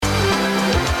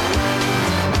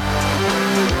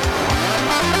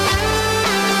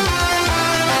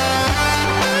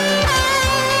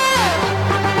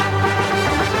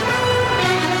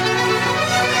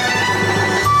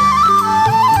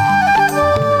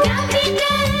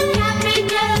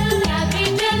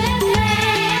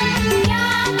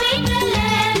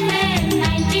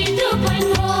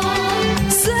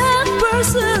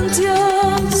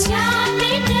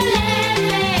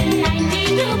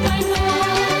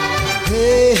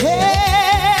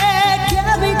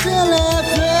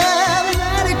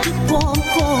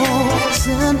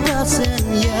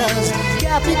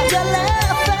Capital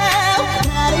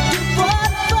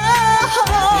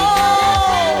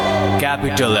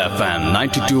FM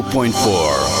 92.4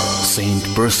 Saint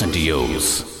Percentios.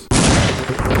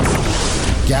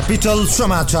 Capital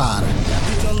समाचार.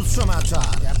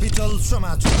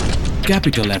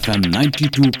 Capital FM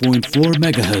 92.4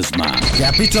 MHz मा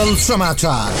Capital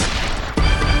समाचार.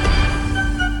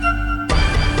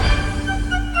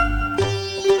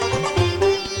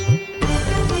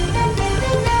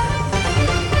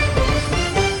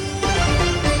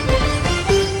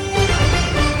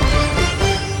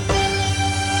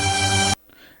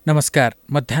 नमस्कार,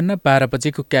 मध्याह्न 12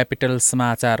 बजेको क्यापिटल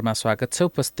समाचारमा स्वागत छ।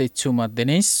 उपस्थित छु म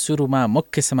दिनेश। सुरुमा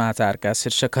मुख्य समाचारका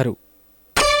शीर्षकहरू।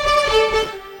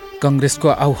 कांग्रेसको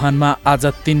आह्वानमा आज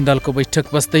 3 दलको बैठक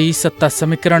बस्दै सत्ता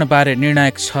समीकरणबारे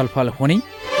निर्णायक छलफल हुने।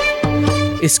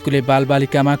 स्कुले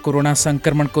बालबालिकामा कोरोना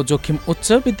संक्रमणको जोखिम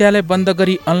उच्च, विद्यालय बन्द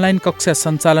गरी अनलाइन कक्षा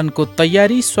सञ्चालनको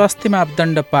तयारी, स्वास्थ्य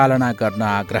मापदण्ड पालना गर्न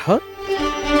आग्रह।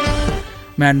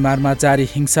 म्यानमारमा जारी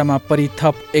हिंसामा परि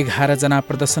थप 11 जना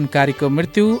प्रदर्शनकारीको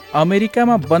मृत्यु।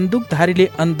 अमेरिकामा बन्दुकधारीले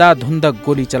अन्धाधुन्द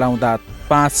गोली चलाउँदा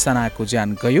 5 जनाको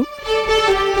ज्यान गयो।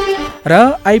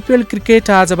 र आइपिएल क्रिकेट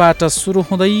आजबाट सुरु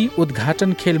हुँदै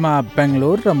उद्घाटन खेलमा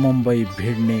बेंगलोर र मुम्बई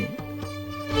भिड्ने।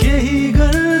 केही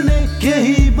गर्ने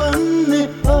केही बन्ने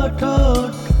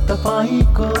अठोट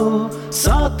तपाईको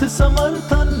साथ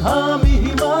समर्थन हामी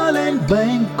हिमालयन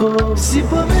बैंकको। सिप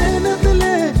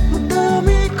मेहनतले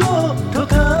उद्यमीको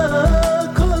ढोका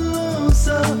खोल्नु छ,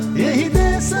 यही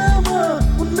देशमा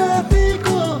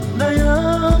उन्नतिको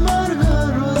नयाँ मार्ग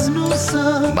रोज्नु छ।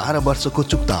 12 वर्षको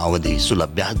चुक्ता अवधि, सुलभ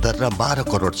ब्याज दर र 12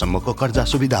 करोडसम्मको कर्जा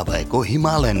सुविधा भएको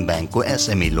हिमालयन बैंकको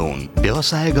एसएमई लोन।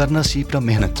 व्यवसाय गर्न सिप र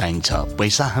मेहनत चाहिन्छ,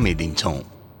 पैसा हामी दिन्छौँ।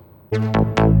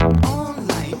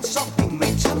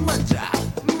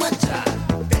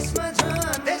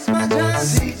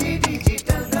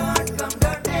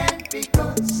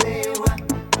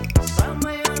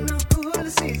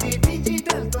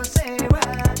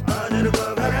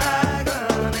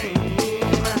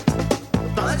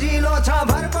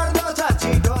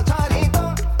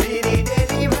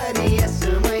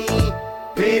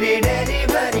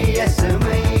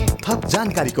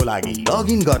 जानकारीको लागि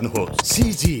लगइन गर्नुहोस्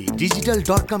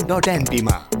cgdigital.com.np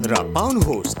मा र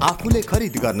पाउनुहोस् आफूले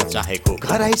खरिद गर्न चाहेको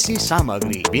घरैसी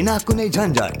सामग्री बिना कुनै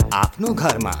झन्झट। आफ्नो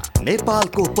घरमा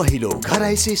नेपालको पहिलो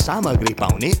घरैसी सामग्री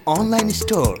पाउने online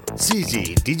store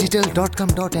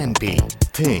cgdigital.com.np।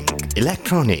 Think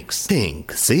electronics,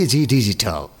 think CG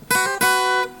digital.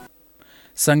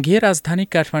 संघीय राजधानी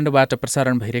काठमाडौँबाट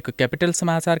प्रसारण भइरहेको क्यापिटल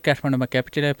समाचार काठमाडौँमा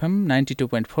क्यापिटल एफएम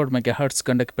 92.4 मेगाहर्ट्ज,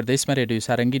 गण्डकी प्रदेशमा रेडियो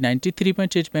सारङ्गी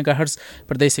 93.8 मेगाहर्ट्ज,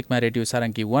 प्रदेश 1मा रेडियो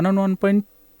सारङ्गी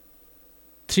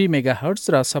 101.3 मेगाहर्ट्ज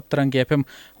र सप्तरङ्गी एफएम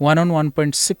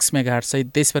 101.6 मेगाहर्ट्ज सहित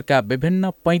देशभरका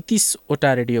विभिन्न 35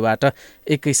 वटा रेडियोबाट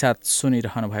एकैसाथ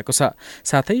सुनिरहनु भएको छ।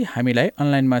 साथै हामीलाई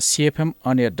अनलाइनमा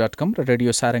cfmonAir.com र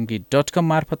रेडियो सारङ्गी.com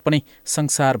मार्फत पनि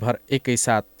संसारभर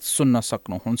एकैसाथ सुन्न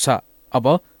सक्नुहुन्छ।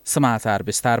 अब समाचार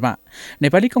विस्तारमा।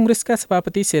 नेपाली कांग्रेसका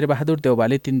सभापति शेरबहादुर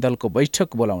देउवाले 3 दलको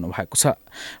बैठक बोलाउनु भएको छ।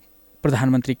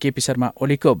 प्रधानमन्त्री केपी शर्मा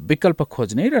ओलीको विकल्प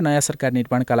खोज्ने र नयाँ सरकार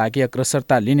निर्माणका लागि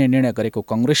अग्रसरता लिने निर्णय गरेको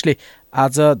कांग्रेसले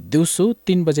आज दिउँसो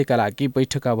 3 बजेका लागि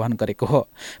बैठक आह्वान गरेको हो।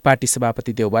 पार्टी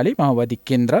सभापति देउवाले माओवादी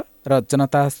केन्द्र र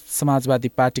जनता समाजवादी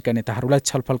पार्टीका नेताहरूलाई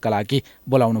छलफलका लागि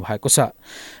बोलाउनु भएको छ।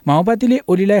 माओवादीले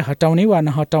ओलीलाई हटाउने वा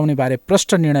नहटाउने बारे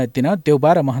प्रष्ट निर्णय दिन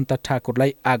देउबा र महन्त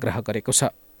ठाकुरलाई आग्रह गरेको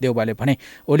छ। देउवाले भने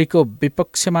ओलीको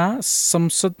विपक्षमा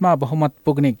संसदमा बहुमत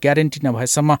पुग्ने ग्यारेन्टी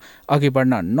नभएसम्म अघि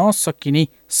बढ्न नसकिने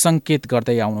संकेत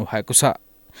गर्दै आउनु भएको छ।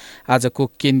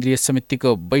 आजको केन्द्रीय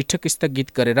समितिको बैठक स्थगित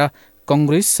गरेर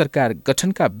कांग्रेस सरकार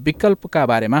गठनका विकल्पका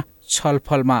बारेमा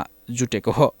छलफलमा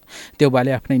जुटेको हो।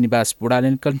 देउवाले आफ्नै निवास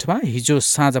बुढालेनकण्ठमा हिजो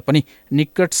साँझ पनि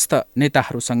निकटस्थ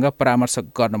नेताहरूसँग परामर्श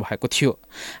गर्नुभएको थियो।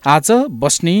 आज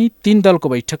बस्ने 3 दलको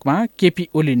बैठकमा केपी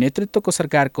ओली नेतृत्वको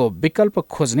सरकारको विकल्प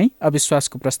खोज्ने,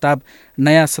 अविश्वासको प्रस्ताव,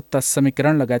 नयाँ सत्ता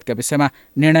समीकरण लगायतका विषयमा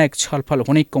निर्णायक छलफल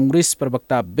हुने कांग्रेस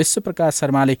प्रवक्ता विश्वप्रकाश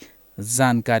शर्माले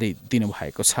जानकारी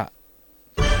दिनुभएको छ।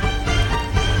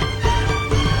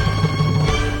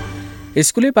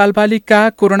 स्कुले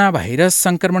बालबालिका कोरोना भाइरस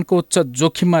संक्रमणको उच्च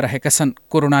जोखिममा रहेका छन्।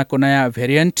 कोरोनाको नयाँ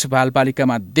भेरिएन्ट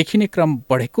बालबालिकामा देखिने क्रम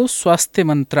बढेको स्वास्थ्य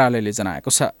मन्त्रालयले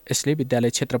जनाएको छ। यसले विद्यालय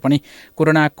क्षेत्र पनि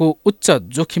कोरोनाको उच्च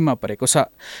जोखिममा परेको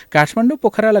छ। काठमाडौँ,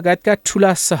 पोखरा लगायतका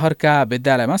ठूला शहरका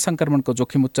विद्यालयमा संक्रमणको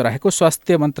जोखिम उच्च रहेको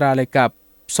स्वास्थ्य मन्त्रालयका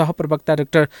सहप्रवक्ता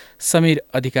डाक्टर समीर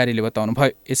अधिकारीले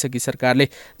बताउनुभयो। यसअघि सरकारले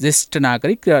ज्येष्ठ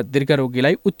नागरिक र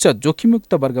दीर्घरोगीलाई उच्च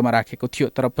जोखिमयुक्त वर्गमा राखेको थियो,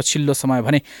 तर पछिल्लो समय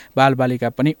भने बालबालिका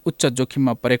पनि उच्च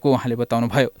जोखिममा परेको उहाँले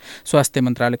बताउनुभयो। स्वास्थ्य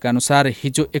मन्त्रालयका अनुसार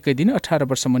हिजो एकै दिन 18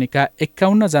 वर्ष मुनिका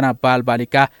 51 जना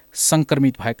बालबालिका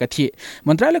संक्रमित भएका थिए।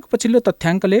 मन्त्रालयको पछिल्लो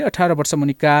तथ्याङ्कले 18 वर्ष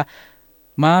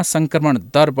मुनिकामा संक्रमण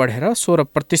दर बढेर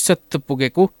 16%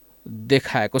 पुगेको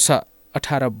देखाएको छ।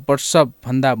 18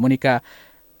 वर्षभन्दा मुनिका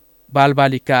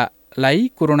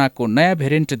बालबालिकालाई कोरोनाको नयाँ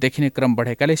भेरिएन्ट देखिने क्रम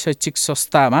बढेकाले शैक्षिक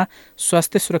संस्थामा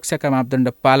स्वास्थ्य सुरक्षाका मापदण्ड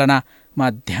पालनामा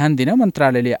ध्यान दिन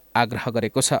मन्त्रालयले आग्रह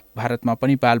गरेको छ। भारतमा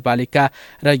पनि बालबालिका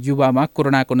र युवामा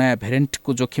कोरोनाको नयाँ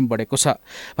भेरिएन्टको जोखिम बढेको छ।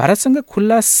 भारतसँग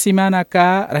खुल्ला सिमानाका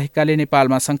रहेकाले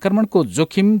नेपालमा संक्रमणको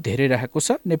जोखिम धेरै रहेको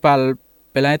छ।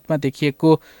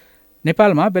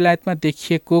 नेपालमा बेलायतमा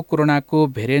देखिएको कोरोनाको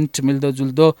भेरिएन्ट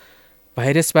मिल्दोजुल्दो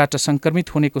भाइरसबाट संक्रमित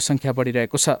हुनेको संख्या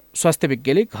बढिरहेको छ। स्वास्थ्य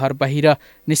विज्ञले घर बाहिर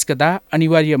निस्कदा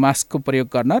अनिवार्य मास्कको प्रयोग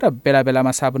गर्न र बेला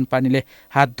बेलामा साबुन पानीले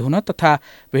हात धुन तथा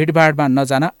भिडभाडमा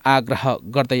नजान आग्रह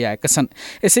गर्दै आएका छन्।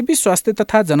 यसैबीच स्वास्थ्य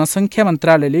तथा जनसङ्ख्या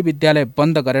मन्त्रालयले विद्यालय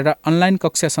बन्द गरेर अनलाइन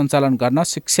कक्षा सञ्चालन गर्न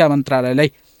शिक्षा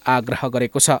मन्त्रालयलाई आग्रह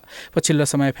गरेको छ। पछिल्लो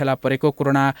समय फेला परेको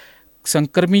कोरोना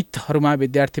संक्रमितहरूमा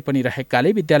विद्यार्थी पनि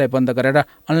रहेकाले विद्यालय बन्द गरेर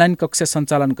अनलाइन कक्षा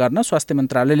सञ्चालन गर्न स्वास्थ्य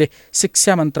मन्त्रालयले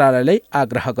शिक्षा मन्त्रालयलाई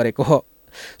आग्रह गरेको हो।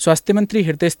 स्वास्थ्य मन्त्री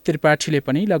हृदय त्रिपाठीले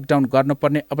पनि लकडाउन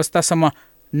गर्नुपर्ने अवस्थासम्म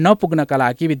नपुग्नका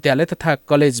लागि विद्यालय तथा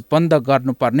कलेज बन्द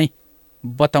गर्नुपर्ने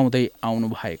बताउँदै आउनु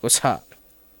भएको छ।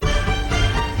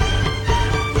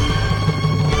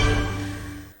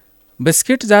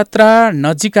 बिस्किट जात्रा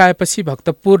नजिक आएपछि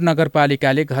भक्तपुर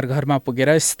नगरपालिकाले घर घरमा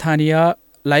पुगेर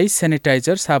स्थानीयलाई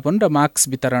सेनिटाइजर, साबुन र मास्क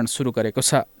वितरण सुरु गरेको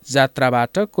छ।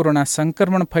 जात्राबाट कोरोना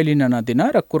संक्रमण फैलिन नदिन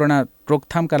र कोरोना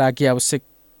रोकथामका लागि आवश्यक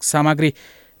सामग्री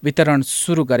वितरण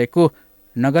सुरु गरेको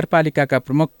नगरपालिकाका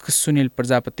प्रमुख सुनिल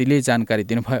प्रजापतिले जानकारी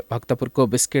दिनुभयो। भक्तपुरको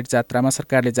बिस्किट जात्रामा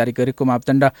सरकारले जारी गरेको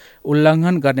मापदण्ड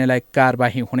उल्लङ्घन गर्नेलाई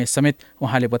कारबाही हुने समेत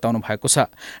उहाँले बताउनु भएको छ।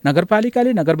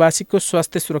 नगरपालिकाले नगरवासीको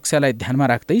स्वास्थ्य सुरक्षालाई ध्यानमा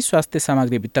राख्दै स्वास्थ्य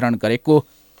सामग्री वितरण गरेको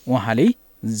उहाँले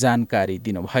जानकारी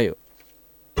दिनुभयो।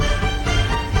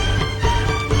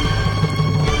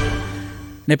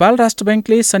 नेपाल राष्ट्र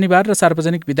बैंकले शनिबार र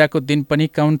सार्वजनिक बिदाको दिन पनि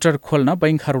काउन्टर खोल्न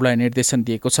बैंकहरूलाई निर्देशन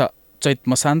दिएको छ। चैत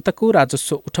मसान्तको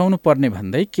राजस्व उठाउनु पर्ने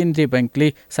भन्दै केन्द्रीय बैंकले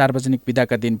सार्वजनिक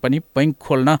बिदाका दिन पनि बैंक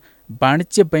खोल्न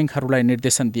वाणिज्य बैंकहरूलाई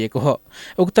निर्देशन दिएको हो।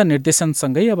 उक्त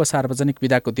निर्देशनसँगै अब सार्वजनिक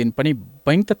बिदाको दिन पनि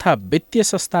बैंक तथा वित्तीय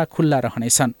संस्था खुल्ला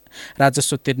रहनेछन्।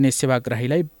 राजस्व तिर्ने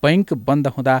सेवाग्राहीलाई बैंक बन्द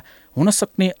हुँदा हुन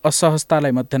सक्ने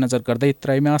असहजतालाई मध्यनजर गर्दै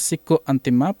त्रैमासिकको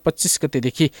अन्तिममा 25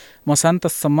 गतेदेखि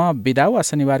मसान्तसम्म बिदा वा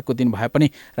शनिबारको दिन भए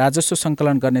पनि राजस्व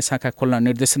सङ्कलन गर्ने शाखा खोल्न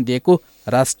निर्देशन दिएको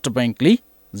राष्ट्र बैंकले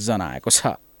जनाएको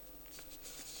छ।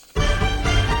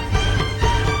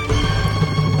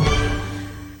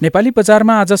 नेपाली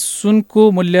बजारमा आज सुनको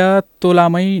मूल्य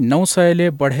तोलामै 900ले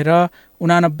बढेर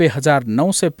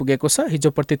 89,900 पुगेको छ। हिजो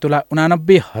प्रति तोला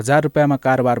 89,000 रुपियाँमा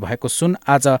कारोबार भएको सुन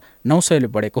आज 900ले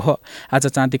बढेको हो। आज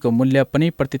चाँदीको मूल्य पनि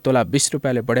प्रति तोला 20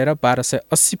 रुपियाँले बढेर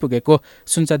 1280 पुगेको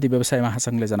सुनचाँदी व्यवसाय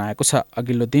महासङ्घले जनाएको छ।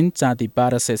 अघिल्लो दिन चाँदी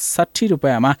 1260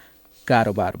 रुपियाँमा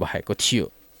कारोबार भएको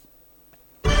थियो।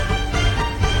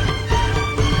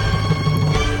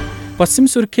 पश्चिम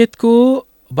सुर्खेतको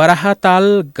बराहताल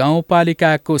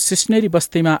गाउँपालिकाको सिस्नेरी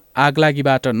बस्तीमा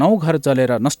आगलागीबाट 9 घर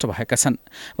जलेर नष्ट भएका छन्।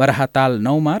 बराहताल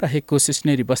 9 मा रहेको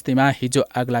सिस्नेरी बस्तीमा हिजो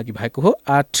आगलागी भएको हो।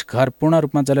 8 घर पूर्ण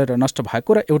रूपमा जलेर नष्ट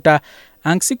भएको र एउटा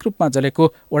आंशिक रूपमा जलेको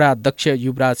वडा अध्यक्ष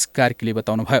युवराज कार्कीले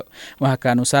बताउनुभयो।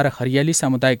 उहाँका अनुसार हरियाली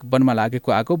सामुदायिक वनमा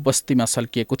लागेको आगो बस्तीमा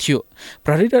सल्किएको थियो।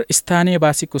 प्रहरी र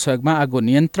स्थानीयवासीको सहयोगमा आगो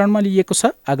नियन्त्रणमा लिइएको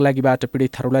छ। आगलागीबाट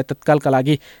पीडितहरूलाई तत्कालका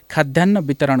लागि खाद्यान्न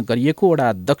वितरण गरिएको वडा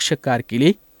अध्यक्ष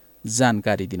कार्कीले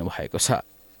जानकारी दिनुभएको छ।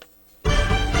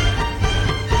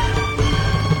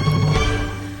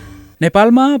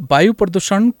 नेपालमा वायु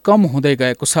प्रदूषण कम हुँदै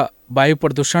गएको छ। वायु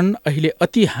प्रदूषण अहिले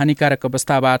अति हानिकारक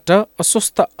अवस्थाबाट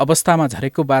अस्वस्थ अवस्थामा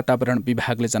झरेको वातावरण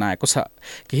विभागले जनाएको छ।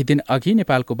 केही दिन अघि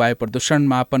नेपालको वायु प्रदूषण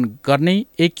मापन गर्ने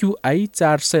AQI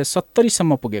 470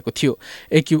 सम्म पुगेको थियो।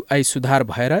 AQI सुधार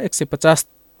भएर 150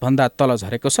 भन्दा तल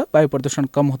झरेको छ। वायु प्रदूषण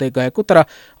कम हुँदै गएको तर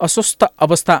अस्वस्थ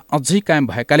अवस्था अझै कायम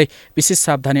भएकाले विशेष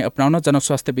सावधानी अपनाउन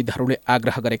जनस्वास्थ्यविदहरूले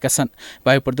आग्रह गरेका छन्।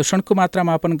 वायु प्रदूषणको मात्रा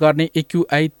मापन गर्ने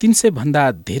AQI 300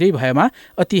 भन्दा धेरै भएमा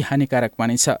अति हानिकारक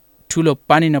मानिन्छ। ठूलो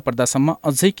पानी नपर्दासम्म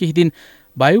अझै केही दिन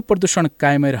वायु प्रदूषण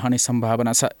कायमै रहने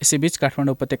सम्भावना छ। यसैबीच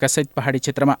काठमाडौँ उपत्यकासहित पहाडी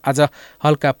क्षेत्रमा आज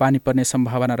हल्का पानी पर्ने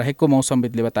सम्भावना रहेको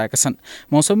मौसमविदले बताएका छन्।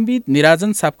 मौसमविद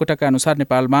निराजन सापकोटाका अनुसार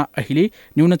नेपालमा अहिले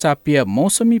न्यूनचापीय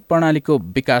मौसमी प्रणालीको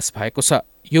विकास भएको छ।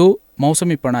 यो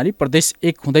मौसमी प्रणाली प्रदेश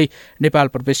 1 हुँदै नेपाल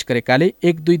प्रवेश गरेकाले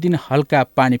 1-2 दिन हल्का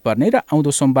पानी पर्ने र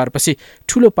आउँदो सोमबारपछि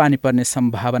ठूलो पानी पर्ने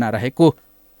सम्भावना रहेको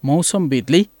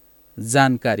मौसमविदले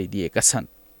जानकारी दिएका छन्।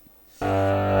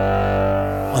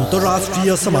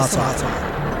 अन्तर्राष्ट्रिय समाचार।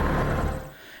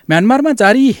 म्यानमारमा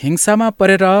जारी हिंसामा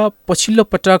परेर पछिल्लो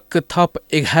पटक थप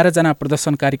 11 जना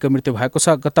प्रदर्शनकारीको मृत्यु भएको छ।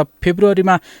 गत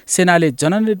फेब्रुअरीमा सेनाले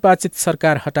जननिर्वाचित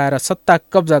सरकार हटाएर सत्ता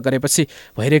कब्जा गरेपछि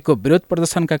भइरहेको विरोध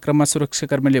प्रदर्शनका क्रममा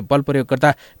सुरक्षाकर्मीले बल प्रयोग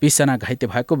गर्दा 20 जना घाइते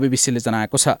भएको बीबीसीले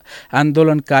जनाएको छ।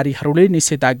 आन्दोलनकारीहरूले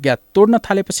निषेधाज्ञा तोड्न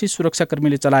थालेपछि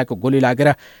सुरक्षाकर्मीले चलाएको गोली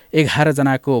लागेर 11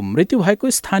 जनाको मृत्यु भएको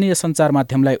स्थानीय सञ्चार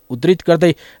माध्यमलाई उद्धृत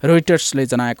गर्दै रोइटर्सले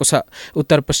जनाएको छ।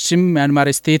 उत्तर पश्चिम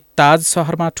म्यानमार स्थित ताज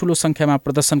शहरमा ठूलो संख्यामा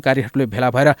प्रदर्शनकारीहरूले भेला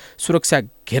भएर सुरक्षा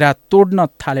घेरा तोड्न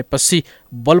थालेपछि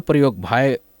बल प्रयोग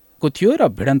भएको थियो र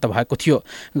भिडन्त भएको थियो।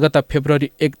 गत फेब्रुअरी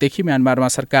 1 देखि म्यानमारमा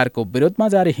सरकारको विरोधमा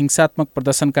जारी हिंसात्मक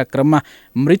प्रदर्शनका क्रममा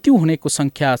मृत्यु हुनेको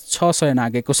संख्या 600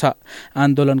 नागेको छ।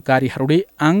 आन्दोलनकारीहरूले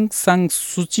आङ सान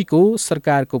सुचीको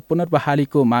सरकारको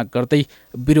पुनर्बहालीको माग गर्दै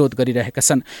विरोध गरिरहेका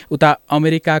छन्। उता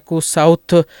अमेरिकाको साउथ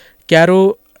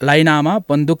क्यारोलाइनामा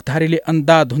बन्दुकधारीले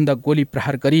अन्धाधुन्द गोली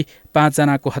प्रहार गरी 5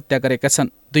 जनाको हत्या गरेका छन्।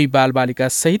 2 बालबालिका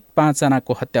सहित 5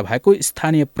 जनाको हत्या भएको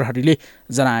स्थानीय प्रहरीले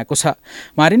जनाएको छ।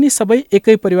 मारिने सबै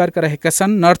एकै परिवारका रहेका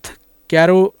छन्। नर्थ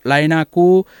क्यारोलाइनाको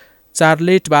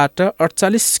चार्लेटबाट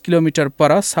 48 किलोमिटर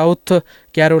पर साउथ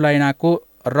क्यारोलाइनाको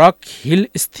रक हिल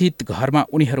स्थित घरमा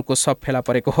उनीहरूको सब फेला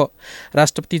परेको हो।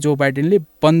 राष्ट्रपति जो बाइडेनले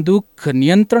बन्दुक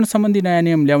नियन्त्रण सम्बन्धी नयाँ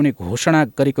नियम ल्याउने घोषणा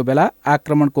गरेको बेला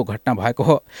आक्रमणको घटना भएको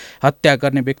हो। हत्या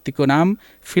गर्ने व्यक्तिको नाम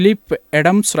फिलिप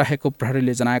एडम्स रहेको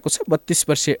प्रहरीले जनाएको छ। 32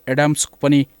 वर्षीय एडम्सको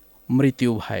पनि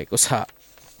मृत्यु भएको छ।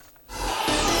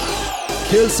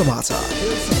 खेल समाचार।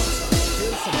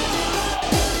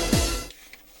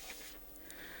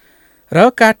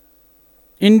 र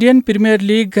इन्डियन प्रिमियर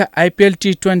लिग आइपिएल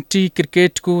टी20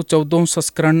 क्रिकेटको 14औं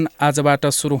संस्करण आजबाट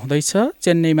सुरु हुँदैछ।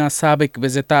 चेन्नईमा साबिक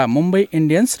विजेता मुम्बई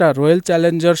इन्डियन्स र रोयल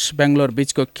च्यालेन्जर्स बेङ्गलोर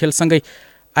बीचको खेलसँगै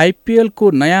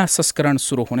आइपिएलको नयाँ संस्करण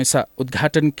सुरु हुनेछ।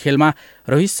 उद्घाटन खेलमा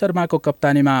रोहित शर्माको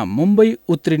कप्तानीमा मुम्बई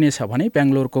उत्रिनेछ भने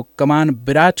बेङ्गलोरको कमान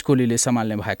विराट कोहलीले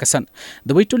सम्हाल्ने भएका छन्।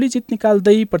 दुवै टोली जित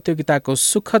निकाल्दै प्रतियोगिताको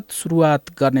सुखद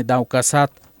सुरुवात गर्ने दाउका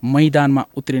साथ मैदानमा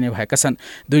उत्रिने भएका छन्।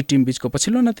 दुई टिम बीचको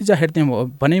पछिल्लो नतिजा हेर्ने हो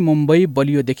भने मुम्बई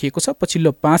बलियो देखिएको छ।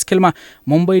 पछिल्लो 5 खेलमा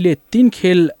मुम्बईले 3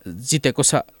 खेल जितेको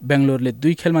छ। बेङ्गलोरले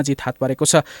 2 खेलमा जित हात पारेको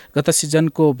छ। गत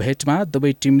सिजनको भेटमा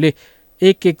दुवै टिमले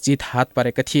 1-1 जित हात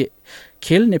पारेका थिए।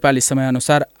 खेल नेपाली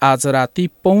समयअनुसार आज राति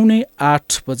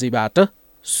 7:45 बजेबाट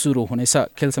सुरु हुनेछ।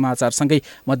 खेल समाचारसँगै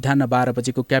मध्याह 12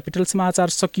 बजेको क्यापिटल समाचार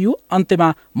सकियो।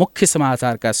 अन्त्यमा मुख्य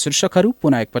समाचारका शीर्षकहरू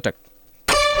पुनः एकपटक।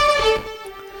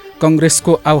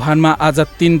 कांग्रेसको आह्वानमा आज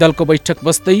 3 दलको बैठक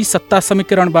बस्दै सत्ता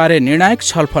समीकरणबारे निर्णायक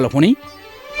छलफल हुने।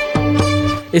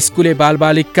 स्कुले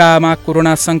बालबालिकामा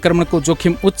कोरोना संक्रमणको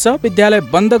जोखिम उच्च, विद्यालय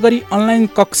बन्द गरी अनलाइन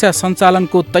कक्षा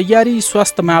सञ्चालनको तयारी,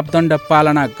 स्वास्थ्य मापदण्ड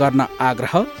पालना गर्न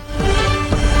आग्रह।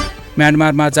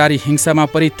 म्यानमारमा जारी हिंसामा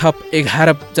परि थप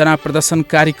 11 जना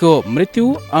प्रदर्शनकारीको मृत्यु।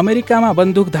 अमेरिकामा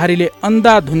बन्दुकधारीले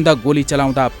अन्धाधुन्द गोली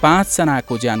चलाउँदा 5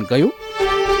 जनाको ज्यान गयो।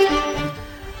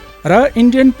 र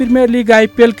Indian Premier League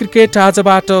IPL cricket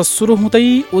आजबाट सुरु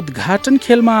हुँदै उद्घाटन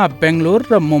खेलमा बेङ्गलोर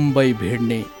र मुम्बई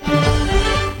भिड्ने।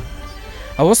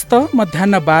 अवस्था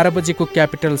मध्याह 12 बजेको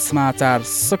क्यापिटल समाचार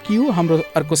सकियो। हाम्रो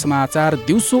अर्को समाचार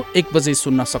दिउँसो 1 बजे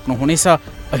सुन्न सक्नुहुनेछ।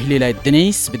 अहिलेलाई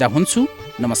दिनेश बिदा हुन्छु।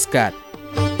 नमस्कार।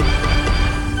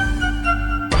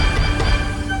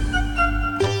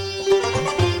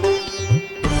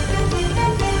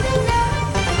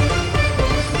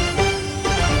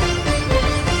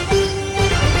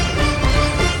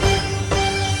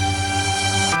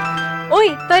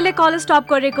 तैले कलेज स्टप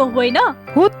गरेको होइन?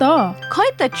 हो त। खै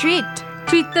त ट्रिट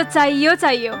त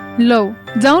चाहियो। लौ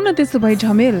जाऊ न त्यसो भए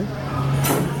झमेल।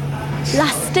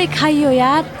 लास्टै खाइयो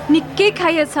यार, निकै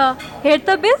खाइएछ। हेर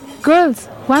त बिल। गर्ल्स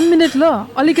 1 मिनेट ल,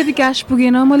 अलिकति क्याश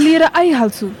पुगेन, म लिएर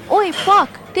आइहाल्छु। ओइ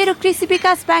फक, तेरो कृषि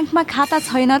विकास ब्याङ्कमा खाता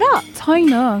छैन र?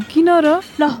 छैन, किन र?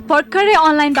 ल भर्खरै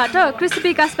अनलाइनबाट कृषि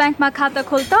विकास ब्याङ्कमा खाता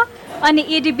खोल त, अनि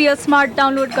एडीबीएल स्मार्ट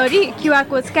डाउनलोड गरी क्यूआर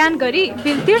कोड स्क्यान गरी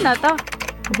बिल तिर्न त।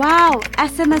 Wow,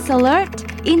 SMS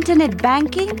alert, internet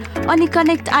banking अनि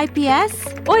कनेक्ट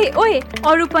आइपीएस। ओइ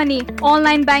अरू पनि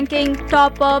online banking,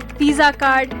 top up, visa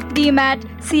card, demat,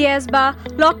 CS बा,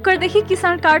 लकरदेखि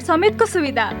किसान कार्ड समेतको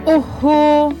सुविधा। ओहो,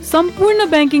 सम्पूर्ण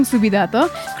ब्याङ्किङ सुविधा त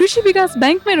कृषि विकास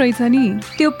ब्याङ्कमै रहेछ नि।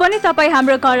 त्यो पनि तपाईँ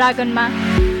हाम्रो घर आँगनमा।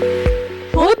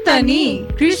 हो त नि,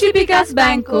 कृषि विकास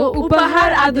ब्याङ्कको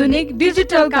उपहार आधुनिक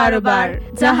डिजिटल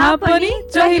कारोबार, जहाँ पनि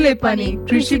जहिले पनि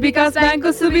कृषि विकास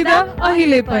ब्याङ्कको सुविधा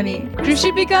अहिले पनि।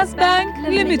 कृषि विकास ब्याङ्क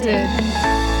लिमिटेड।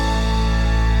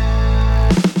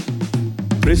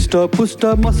 हृष्टपुष्ट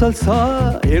मसल छ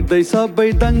हेर्दै सबै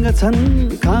दङ्ग छन्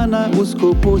खाना उसको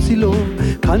पोसिलो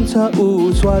खान्छ ऊ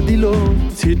स्वादिलो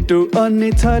छिटो अनि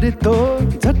छरितो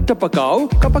झट्ट पकाऊ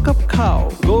कप कप खाऊ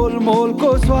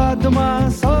गोलमोलको स्वादमा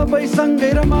सबै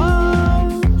सँगै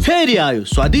रमाऊ फेरि आयो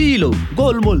स्वादिलो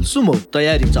गोलमोल सुमो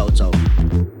तयारी चाउ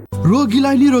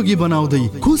रोगीलाई निरोगी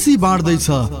बनाउँदै खुसी बाँड्दैछ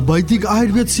वैदिक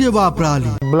आयुर्वेद सेवा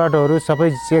प्रणाली। ब्लडहरू सबै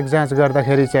चेक जाँच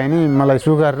गर्दाखेरि चाहिँ नि मलाई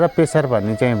सुगर र प्रेसर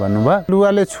भन्ने चाहिँ भन्नुभयो।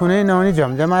 लुगाले छुनै नहुने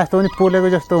झमझमा जस्तो पनि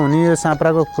पोलेको जस्तो हुने यो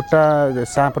साँप्राको खुट्टा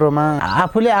साँप्रोमा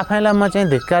आफूले आफैलाई म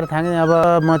चाहिँ धिक्कार थाङेँ।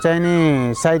 अब म चाहिँ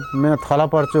नि सायद थला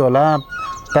पर्छु होला,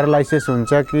 प्यारालाइसिस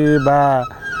हुन्छ कि बा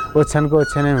ओछ्यानको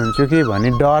ओछ्यानै हुन्छु कि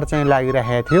भन्ने डर चाहिँ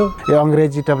लागिरहेको थियो। यो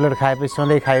अङ्ग्रेजी ट्याब्लेट खाएपछि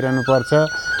सधैँ खाइरहनु पर्छ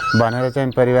भनेर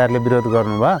चाहिँ परिवारले विरोध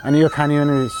गर्नुभयो। अनि यो खाने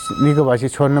भने निको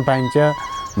भएपछि छोड्न पाइन्छ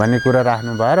भन्ने कुरा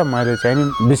राख्नु भयो र मैले चाहिँ नि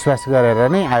विश्वास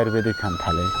गरेर नै आयुर्वेदिक खान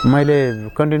थालेँ।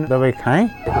 मैले कन्टिन्यू दबाई खाएँ।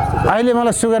 अहिले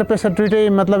मलाई सुगर प्रेसर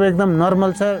दुइटै मतलब एकदम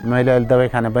नर्मल छ। मैले अहिले दबाई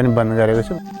खान पनि बन्द गरेको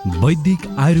छु।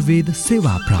 वैदिक आयुर्वेद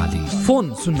सेवा प्रणाली।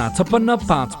 Phone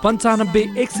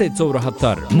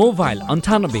 056-595-174, mobile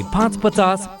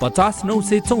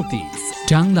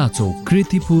 98-550-50934, Tangla Chowk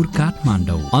Kirtipur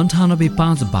Kathmandu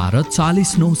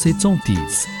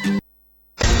 98-512-40934।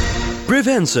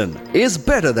 Prevention is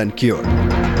better than cure.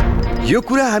 यो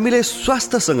कुरा हामीले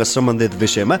स्वास्थ्यसँग सम्बन्धित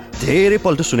विषयमा धेरै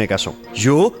पल्ट सुनेका छौँ।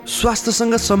 यो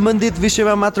स्वास्थ्यसँग सम्बन्धित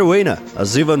विषयमा मात्र होइन,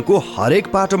 जीवनको हरेक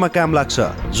पाटोमा काम लाग्छ,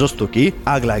 जस्तो कि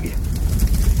आगलागी।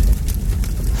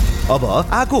 अब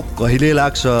आगो कहिले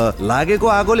लाग्छ, लागेको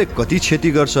आगोले कति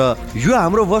क्षति गर्छ, यो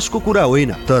हाम्रो वशको कुरा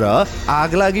होइन। तर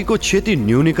आगलागीको क्षति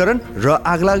न्यूनीकरण र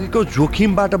आगलागीको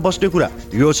जोखिमबाट बस्ने कुरा,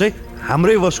 यो चाहिँ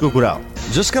हाम्रै वशको कुरा हो,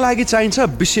 जसका लागि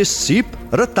चाहिन्छ विशेष सिप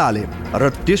र तालिम। र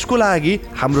त्यसको लागि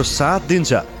हाम्रो साथ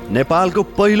दिन्छ नेपालको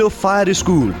पहिलो फायर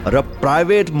स्कुल र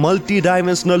private multi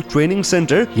dimensional training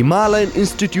centre Himalayan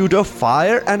institute of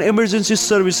fire and emergency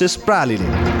services प्रालीले,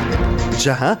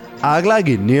 जहाँ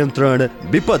आगलागी नियन्त्रण,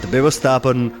 विपद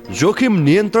व्यवस्थापन, जोखिम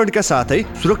नियन्त्रणका साथै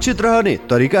सुरक्षित रहने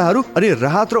तरिकाहरू अनि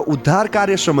राहत र उद्धार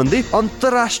कार्य सम्बन्धी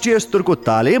अन्तर्राष्ट्रिय स्तरको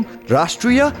तालिम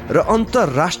राष्ट्रिय र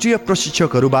अन्तर्राष्ट्रिय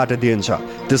प्रशिक्षकहरूबाट दिइन्छ।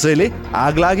 त्यसैले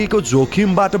आगलागीको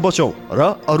जोखिमबाट बचौँ र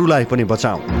अरूलाई पनि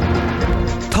बचाऊ।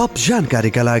 थप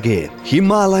जानकारीका लागि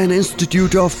Himalayan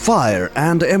institute of fire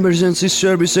and emergency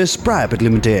services private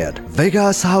limited,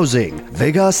 Vegas housing,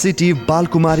 Vegas city,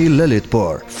 Balkumari,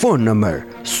 Lalitpur. Phone number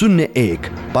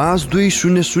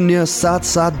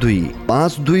 01-5200-772,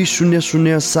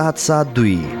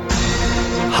 5200-772।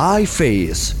 High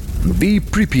face, be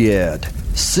prepared,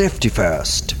 safety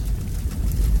first.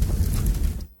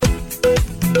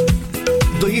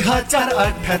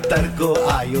 2078 को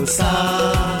आयो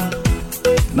साल,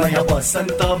 नयाँ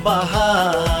बसन्त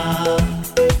बहार,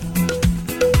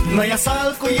 नयाँ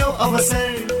सालको यो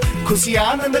अवसर, खुसी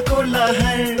आनन्दको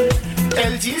लहर,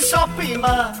 एलजी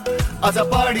शपिङमा अझ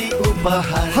बढी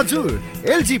उपहार। हजुर,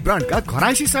 एलजी ब्रान्डका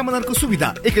घरायसी सामानहरूको सुविधा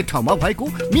एकै ठाउँमा भएको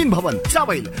मिन भवन,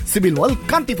 चाबैल, सिभिल मल,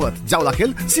 कान्तिपथ,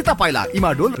 जाउलाखेल, सीतापाइला,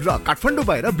 इमाडोल र काठमाडौँ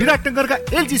बाहिर विराटनगरका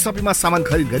एलजी शपिङमा सामान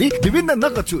खरिद गरी विभिन्न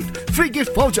नगद छुट, free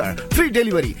gift voucher, free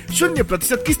delivery,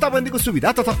 0% किस्ताबन्दीको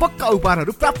सुविधा तथा पक्का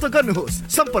उपहारहरू प्राप्त गर्नुहोस्।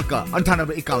 सम्पर्क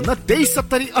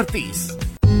 9851-237038।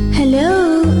 Hello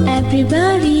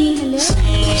everybody,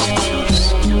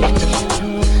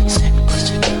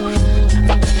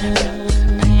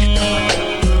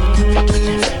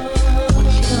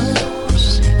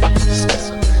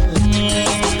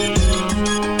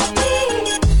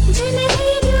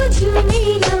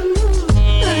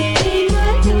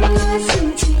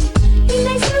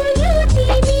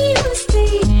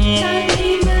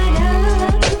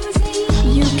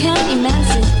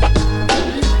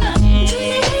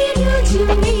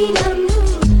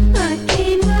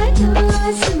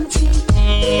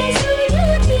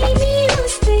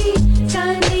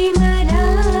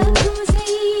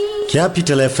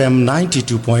 Capital FM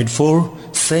 92.4,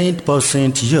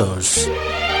 Saint% yours.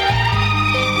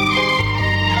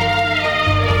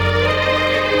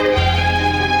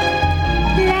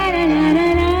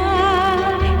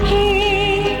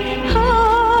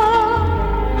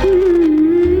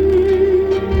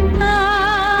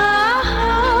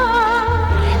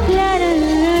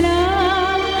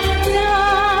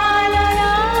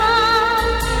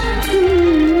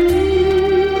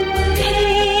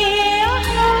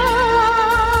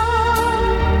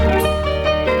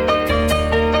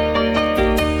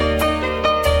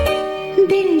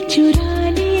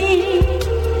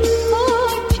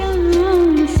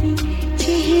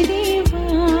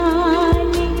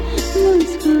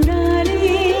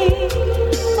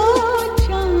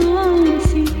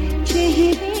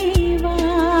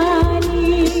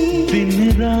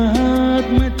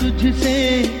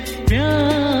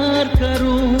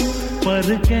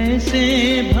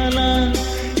 कैसे भला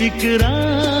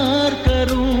इकरार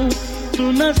करूं, तू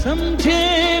न समझे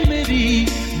मेरी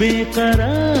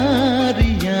बेकरारियां।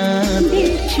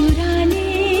 दिल चुरा ले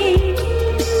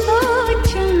ओ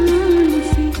चांद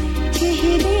से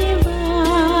चेहरे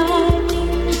वाले,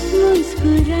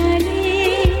 मुस्कुरा ले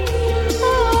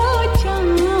ओ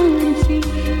चांद से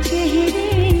चेहरे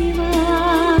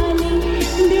वाले,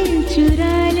 दिल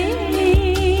चुरा ले।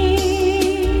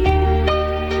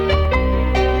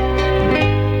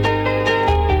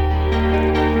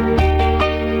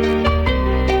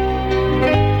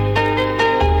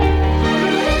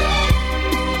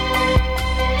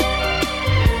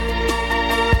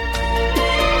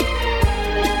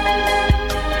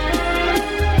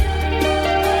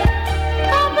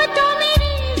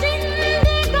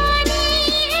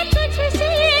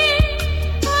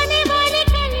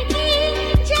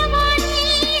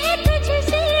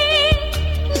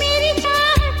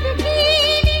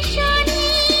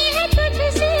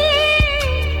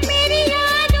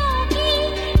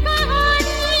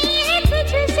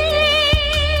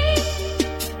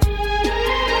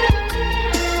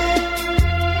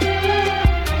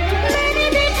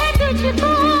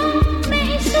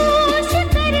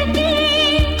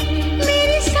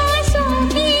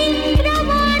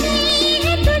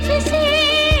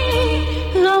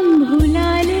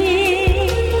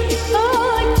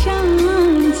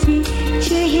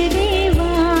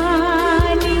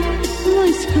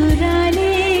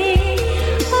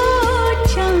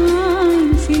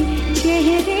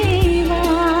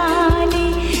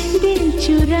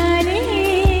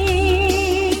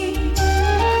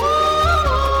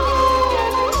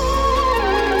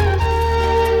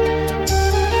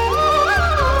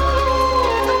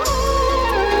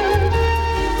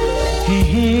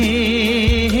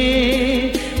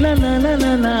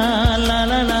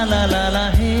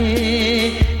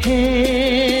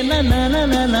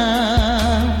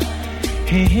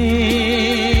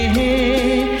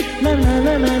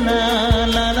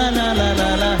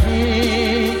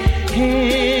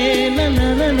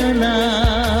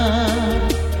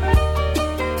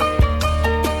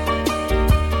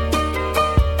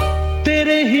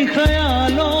 तेरे ही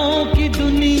ख्यालों की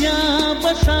दुनिया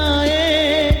बसाए,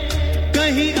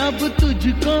 कहीं अब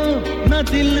तुझको न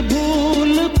दिल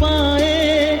भूल पाए।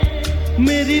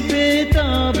 मेरी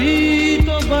बेताबी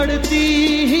तो बढ़ती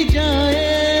ही जाए,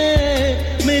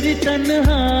 मेरी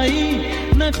तन्हाई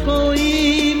न कोई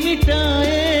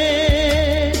मिटाए।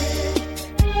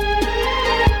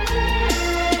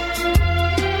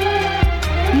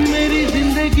 मेरी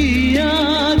जिंदगी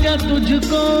आजा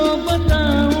तुझको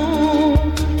बताऊं,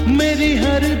 मेरी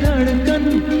हर धड़कन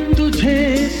तुझे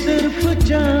सिर्फ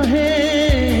चाहे।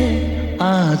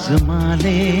 आज़मा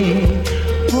ले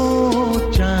ओ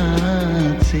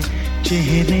चाँद से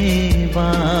चेहरे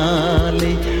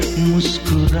वाले,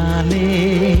 मुस्कुरा ले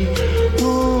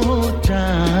ओ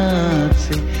चाँद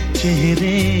से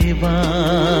चेहरे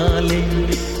वाले।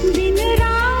 दिन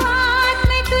रात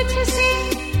मैं तुझसे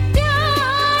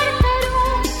प्यार करूं,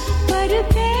 पर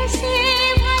कैसे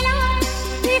भला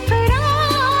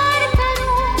इकरार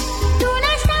करूं, तू न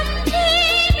समझे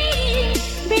मेरी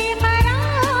बेकरारियां।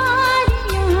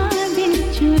 दिल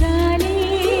चुरा ले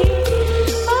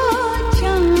ओ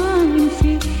चाँद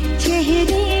से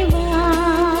चेहरे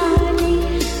वाले,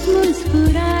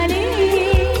 मुस्कुरा ले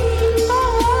ओ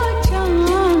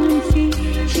चाँद से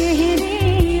चेहरे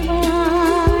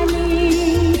वाले।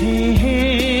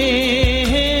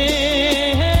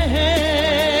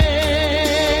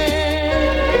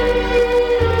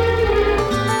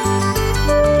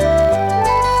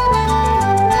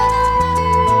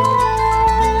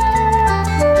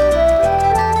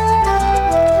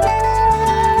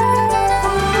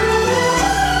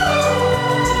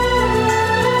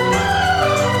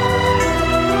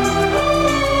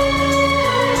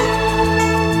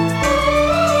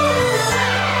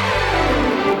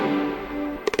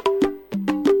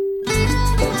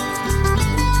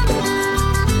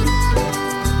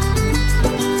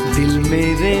 दिल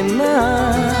मेरे ना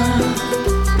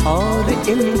और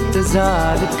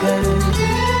इंतजार कर,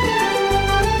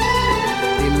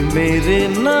 दिल मेरे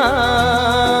ना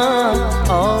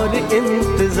और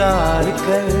इंतजार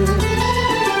कर,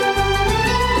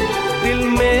 दिल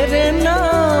मेरे ना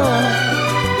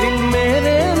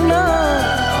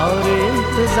और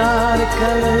इंतजार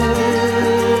कर।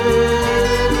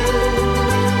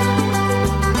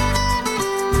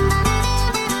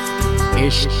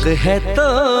 इश्क है तो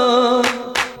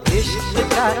इश्क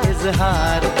का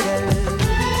इजहार कर,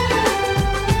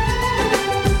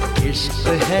 इश्क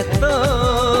है तो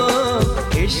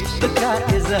इश्क का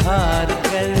इजहार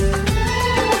कर।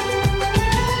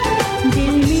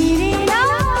 दिल मेरा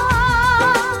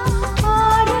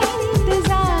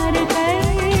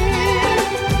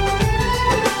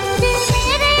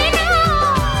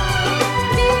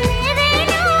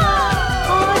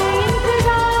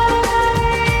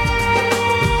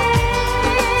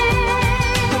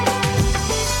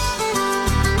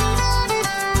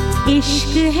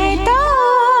इश्क है तो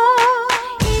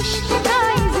इश्क का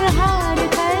इजहार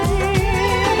कर,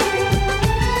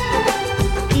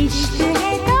 इश्क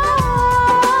है तो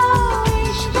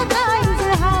इश्क का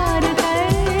इजहार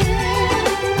कर।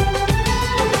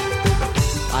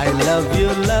 I love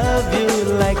you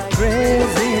like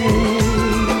crazy.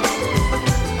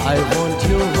 I want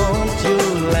you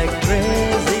like crazy.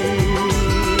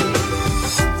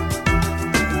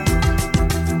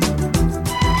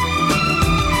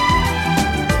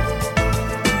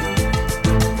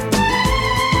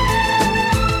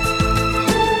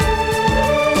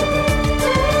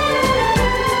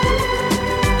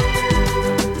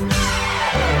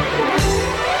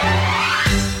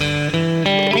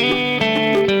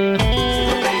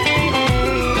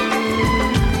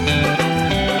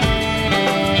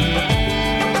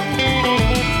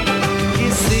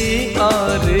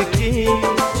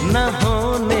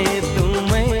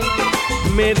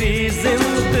 मेरी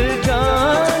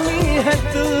जिंदगानी है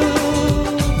तू,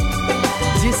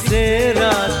 जिसे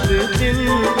रात दिन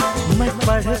मैं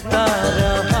पढ़ता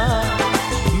रहा,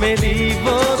 मेरी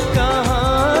वो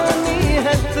कहानी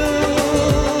है तू।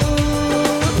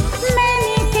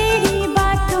 मैंने तेरी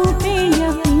बातों पे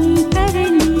यकीन कर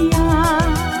लिया,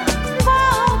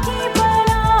 बाकी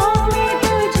पलों में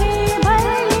तुझे भर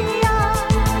लिया।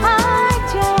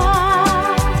 आजा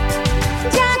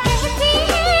जा कहती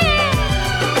है,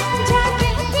 जा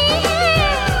कहती है,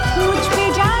 मुझ पे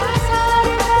जान सार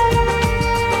कर।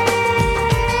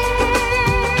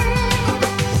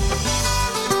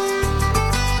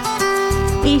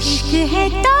 इश्क है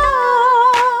तो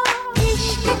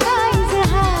इश्क का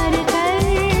इजहार कर,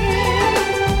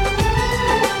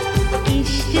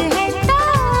 इश्क है तो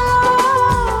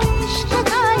इश्क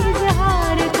का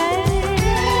इजहार कर।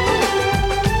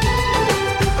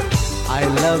 I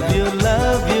love you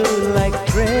like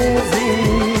crazy.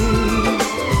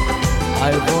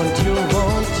 I want you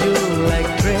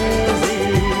like crazy.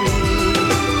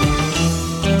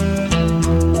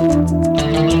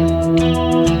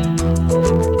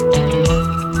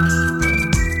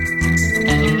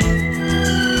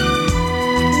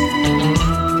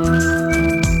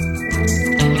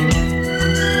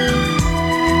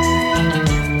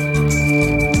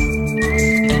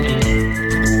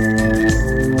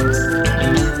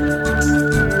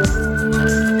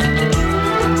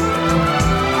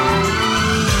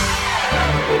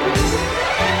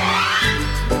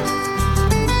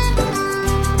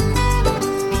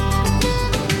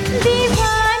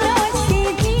 दीवानों से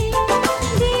भी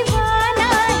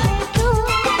दीवाना है तू,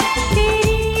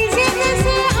 तेरी जिद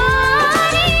से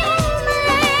हारी हूँ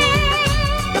मैं।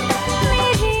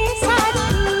 मेरे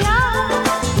साथिया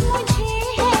मुझे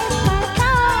है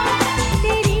पता,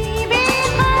 तेरी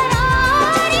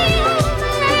बेकरारी हूँ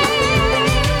मैं।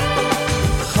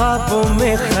 ख्वाबों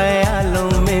में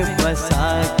ख्यालों में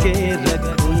बसा के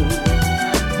रखूं,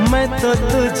 मैं तो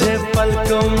तुझे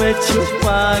पलकों में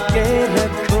छुपा के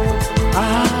रखूं।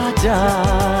 आजा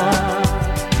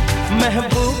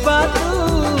महबूबा तू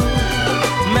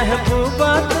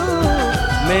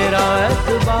मेरा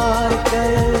एतबार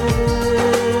कर।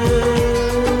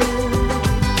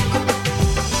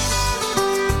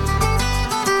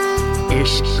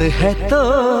 इश्क है तो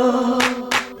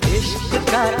इश्क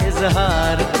का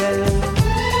इजहार कर,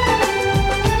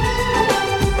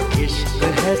 इश्क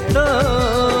है तो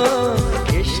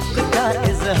इश्क का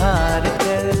इजहार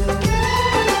कर।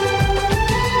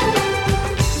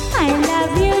 I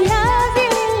love you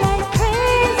like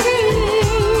crazy.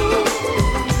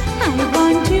 I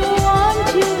want you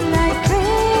like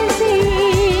crazy.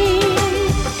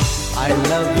 I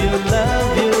love you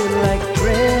like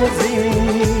crazy.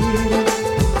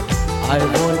 I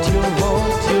want you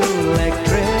like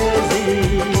crazy.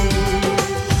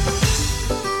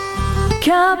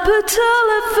 Capital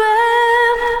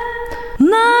FM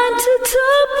 92.4.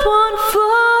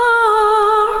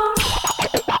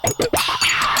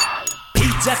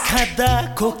 Pizza खाँदा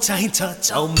कोक चाहिन्छ,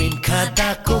 चाउमिन खाँदा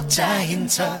कोक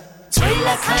चाहिन्छ,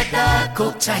 छोइला खाँदा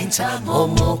कोक चाहिन्छ,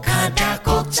 मोमो खाँदा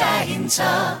कोक चाहिन्छ।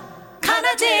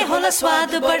 खाना जे होला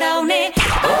स्वाद बढाउने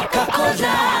Coca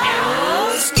Cola,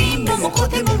 steam momo,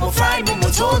 kothe momo, fry momo,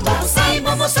 jhol momo, Sai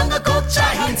मोमोसँग Coke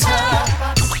चाहिन्छ।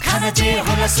 खाना जे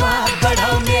होला स्वाद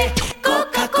बढाउने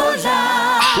Coca Cola.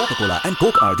 Coca-Cola and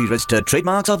Coke are the registered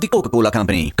trademarks of the Coca-Cola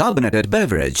Company. Carbonated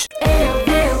beverage.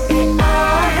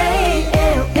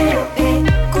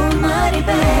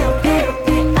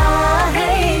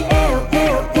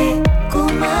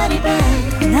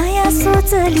 नयाँ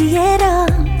सोच लिएर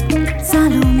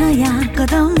चालौ नयाँ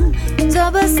कदम,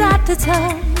 जब साथ छ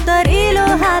दरिलो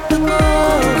हातको।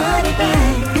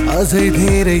 अझै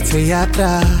धेरै छ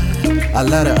यात्रा, A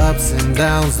lot of ups and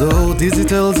downs though,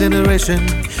 digital generation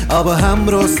अब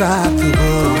हाम्रो साथ हो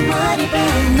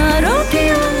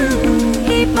नरोकियौ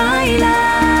यी पाइला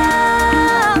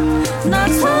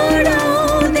नछोडौ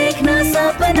देख्न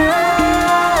सपना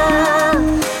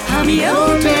हामी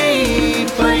एउटै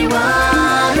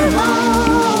परिवार हौ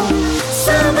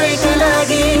सबैका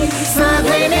लागि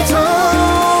सधैँ नै छौ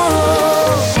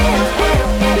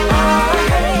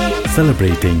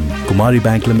Celebrating Kumari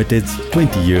Bank Limited's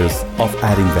 20 years of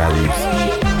adding values.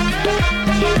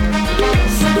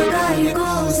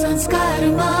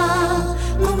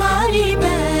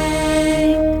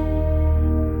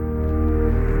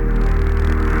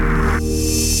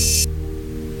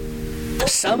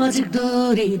 सामाजिक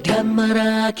दूरी ध्यानमा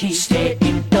राखी stay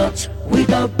in touch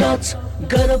without touch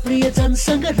गर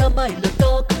प्रियजनसँग रमाइलो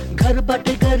टक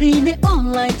घरबाटै गरिने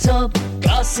online job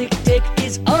classic take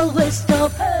is always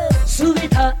top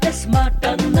सुविधा यसमा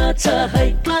टन्न छ है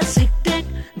क्लासिक टेक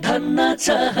धन्न छ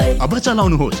है अब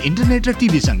चलाउनुहोस् इन्टरनेट र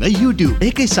टिभी सँग युट्युब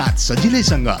एकै साथ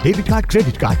सजिलैसँग डेबिट कार्ड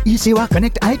क्रेडिट कार्ड ई सेवा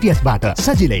कनेक्ट आइपीएस बाट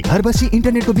सजिलै घर बसी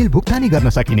इन्टरनेटको बिल भुक्तानी गर्न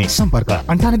सकिने सम्पर्क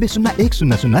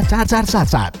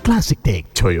 9801004477 क्लासिक टेक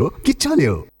छोयो कि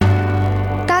चल्यो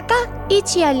काका ई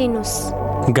चिया लिनुस्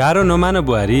गाह्रो नमान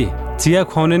बुहारी चिया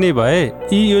खुवाउने नै भए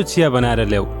यो चिया बनाएर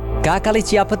ल्याऊ काकाले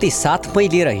चियापत्ती साथमै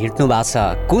लिएर हिँड्नु भएको छ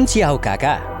कुन चिया हो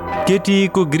काका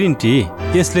केटीको ग्रिन टी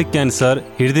यसले क्यान्सर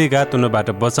हृदयघात हुनबाट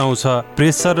बचाउँछ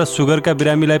प्रेसर र सुगरका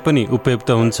बिरामीलाई पनि उपयुक्त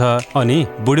हुन्छ अनि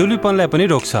बुढ्यौलीपनलाई पनि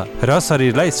रोक्छ र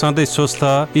शरीरलाई सधैँ स्वस्थ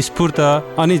स्फूर्त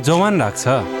अनि जवान राख्छ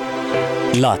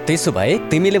ल त्यसो भए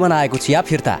तिमीले बनाएको चिया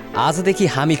फिर्ता आजदेखि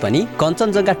हामी पनि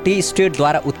कञ्चनजङ्घा टी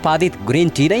स्टेटद्वारा उत्पादित ग्रिन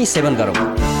टी नै सेवन गरौँ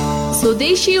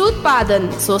स्वदेशी उत्पादन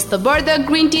स्वस्थ वर्धक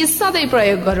ग्रिन टी सधैँ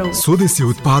प्रयोग गरौँ स्वदेशी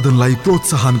उत्पादनलाई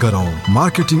प्रोत्साहन गरौँ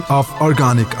marketing of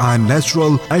organic and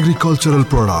natural agricultural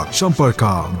product सम्पर्क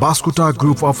Baskota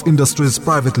group of industries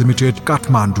private limited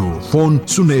Kathmandu phone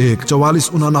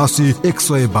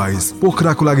 0144799122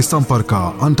 पोखराको लागि सम्पर्क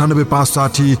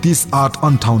 9856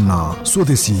 3858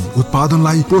 स्वदेशी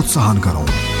उत्पादनलाई प्रोत्साहन गरौँ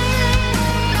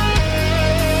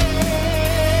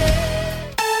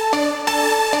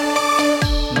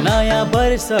नयाँ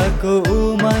वर्षको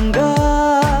उमङ्ग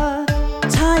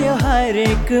छायो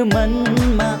हरेक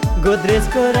मनमा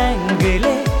गोदरेजको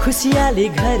रङ्गले खुसियाली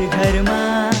घर घरमा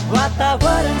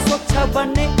वातावरण स्वच्छ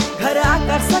बन्ने घर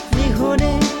आकर्षक नि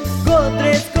हुने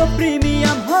गोदरेजको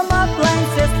प्रिमियम होम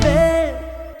अप्लायन्सेसले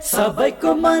सबैको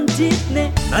मन जित्ने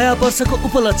नयाँ वर्षको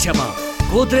उपलक्ष्यमा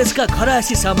गोदरेजका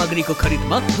घरायसी सामग्रीको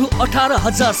खरिदमा रु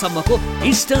 18,000 सम्मको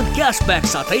इन्स्टन्ट क्यासब्याक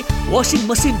साथै वासिङ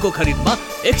मसिनको खरिदमा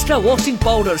एक्स्ट्रा वासिङ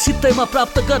पाउडर सित्तैमा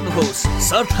प्राप्त गर्नुहोस्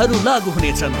शर्तहरू लागू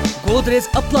हुनेछन् गोदरेज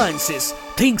अप्लायन्सेस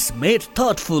थिङ्स मेड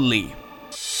थटफुल्ली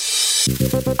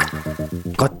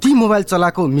कति मोबाइल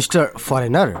चलाएको मिस्टर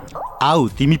फरेनर आऊ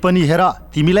तिमी पनि हेर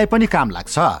तिमीलाई पनि काम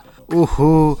लाग्छ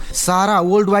ओहो सारा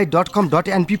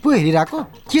worldwide.com.np पो हेरिरहेको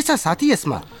के छ साथी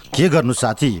यसमा के गर्नु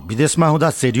साथी विदेशमा हुँदा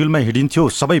शेड्युलमा हिँडिन्थ्यो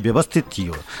सबै व्यवस्थित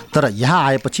थियो तर यहाँ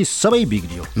आएपछि सबै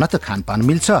बिग्रियो न त खानपान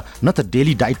मिल्छ न त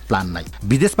डेली डाइट प्लान नै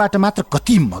विदेशबाट मात्र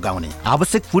कति मगाउने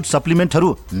आवश्यक फुड सप्लिमेन्टहरू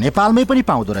नेपालमै पनि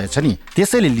पाउँदो रहेछ नि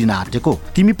त्यसैले लिन आँटेको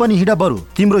तिमी पनि हिँड बरु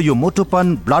तिम्रो यो मोटोपन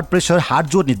ब्लड प्रेसर हार्ट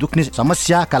जोड्ने दुख्ने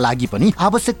समस्याका लागि पनि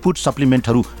आवश्यक फुड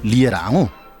सप्लिमेन्टहरू लिएर आऊ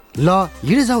ल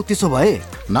हिँडे जाऊ त्यसो भए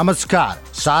नमस्कार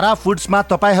सारा फुड्समा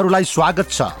तपाईहरूलाई स्वागत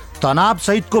छ तनाव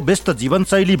सहितको व्यस्त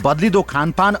जीवनशैली बदलिदो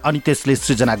खानपान अनि त्यसले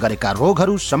सृजना गरेका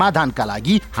रोगहरू समाधानका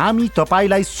लागि हामी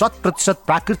तपाईलाई 100%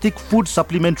 प्राकृतिक food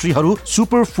सप्लिमेन्ट्रीहरू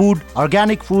super food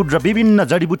organic food र विभिन्न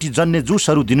जडीबुटी जन्य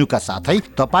जुसहरू दिनुका साथै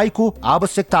तपाईको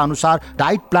आवश्यकता अनुसार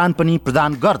डाइट प्लान पनि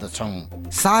प्रदान गर्दछौं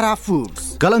सारा फुड्स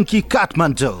गलंकी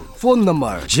काठमाडौँ फोन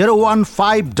नम्बर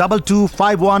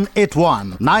 015225181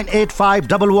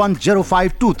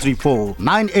 9851105234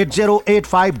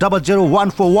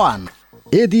 9808500141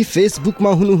 यदि फेसबुकमा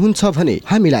हुनुहुन्छ भने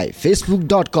हामीलाई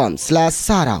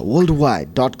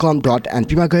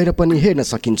facebook.com/saraworldwide.com.np मा गएर पनि हेर्न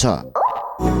सकिन्छ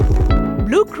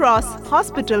ब्लू क्रॉस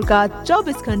हस्पिटलका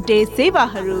 24 घण्टे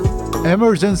सेवाहरू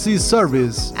emergency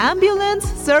service ambulance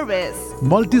service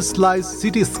multi slice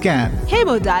CT scan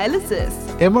hemodialysis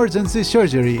emergency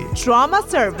surgery trauma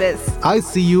service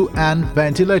ICU and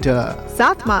ventilator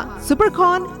साथमा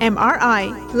सुपरकन MRI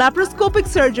ल्याप्रोस्कोपिक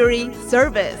सर्जरी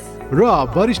सर्भिस र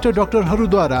वरिष्ठ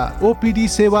डाक्टरहरूद्वारा OPD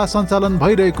सेवा सञ्चालन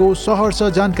भइरहेको सहर्ष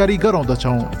जानकारी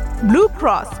गराउँदछौँ blue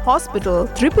cross hospital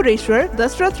Tripureshwor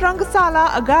Dasharath रङ्गशाला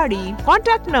अगाडि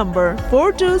contact number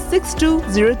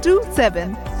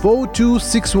 4262027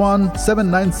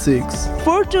 4261796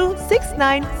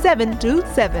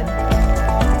 4269727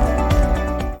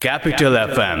 Capital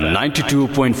FM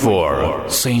 92.4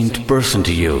 Saint Person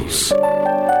to Use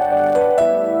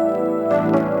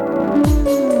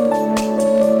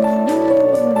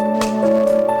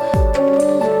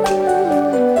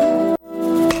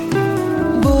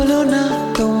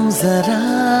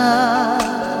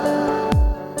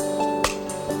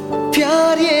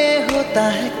होता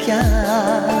है क्या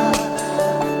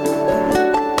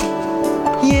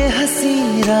ये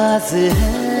हंसी राज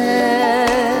है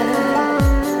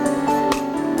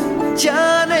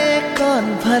जाने कौन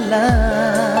भला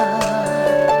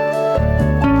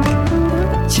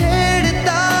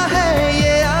छेड़ता है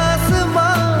ये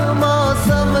आसमां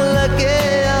मौसम लगे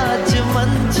आज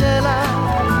मन चला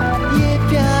ये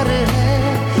प्यार है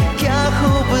क्या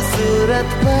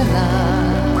खूबसूरत भला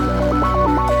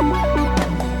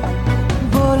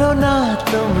बोलो ना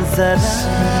तुम जरा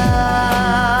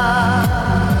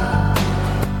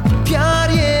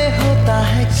प्यार ये होता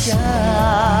है क्या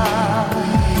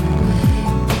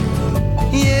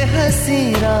ये हंसी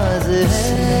राज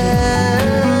है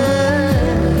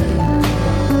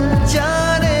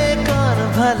जाने कौन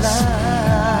भला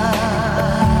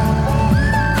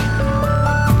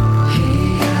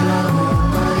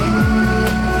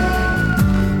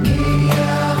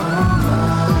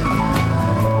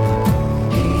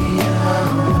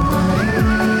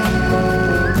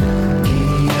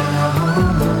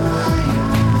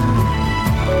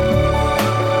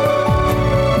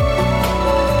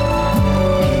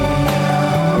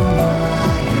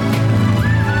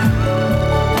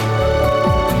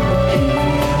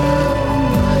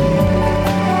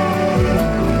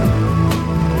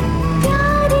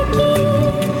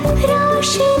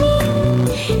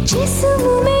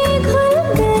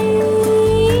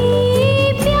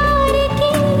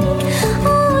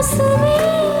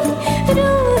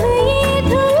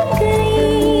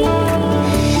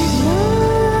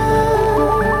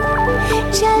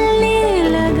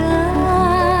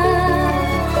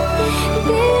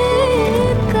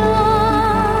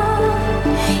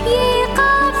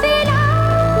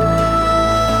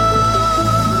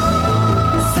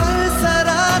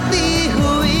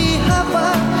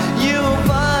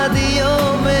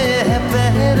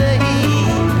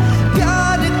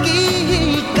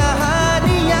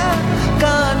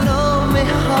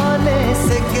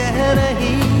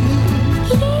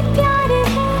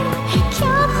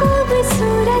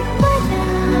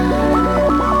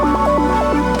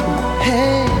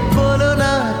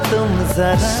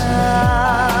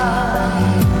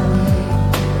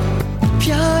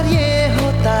प्यार ये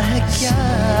होता है क्या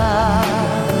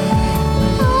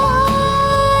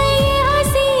ये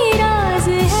हंसी राज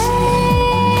है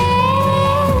जाने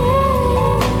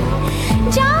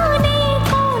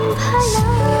कौन भला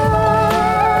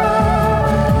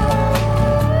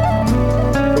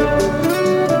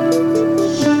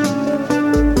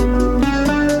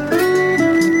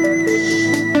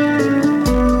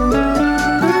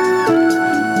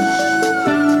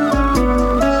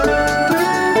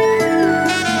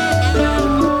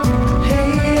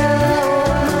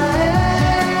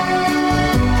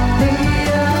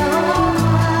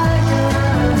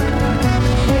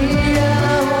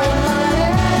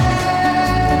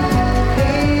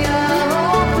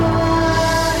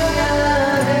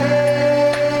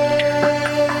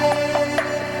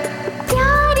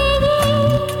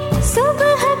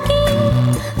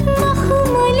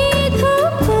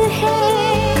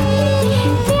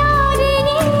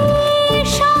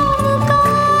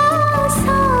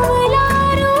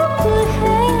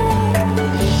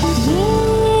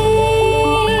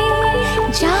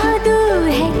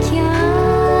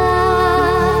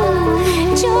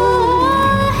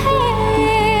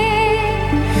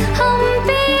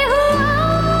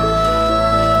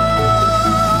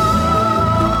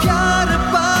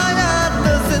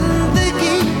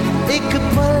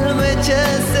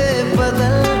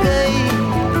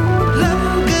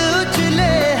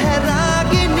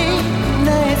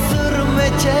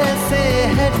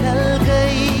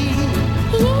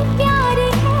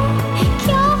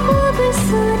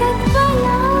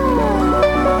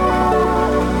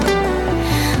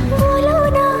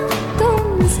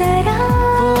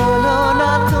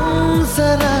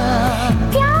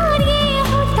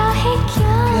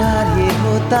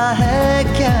है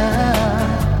क्या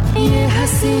ये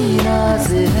हंसी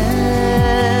राज है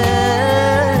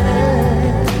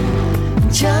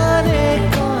जाने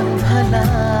कौन भला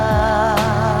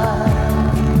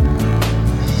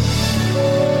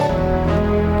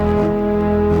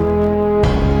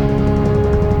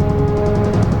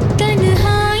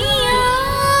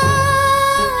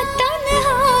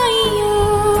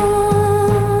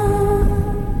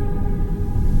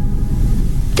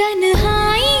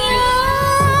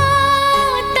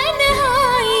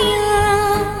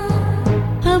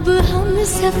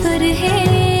सफर है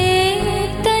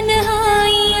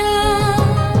तन्हाइयाँ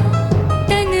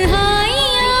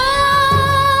तन्हाइयाँ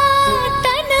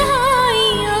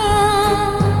तन्हाइयाँ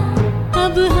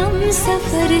अब हम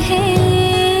सफर है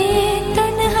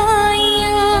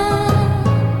तन्हाइयाँ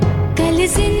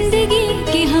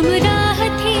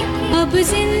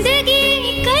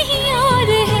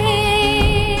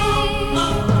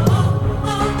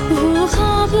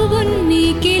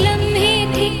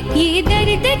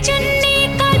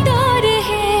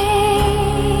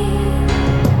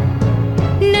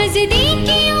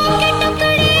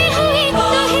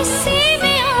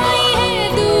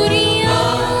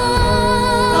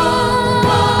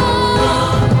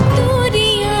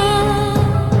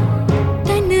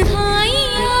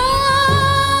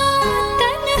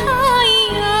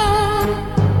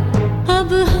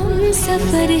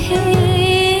है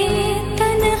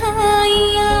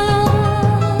तन्हाइयाँ।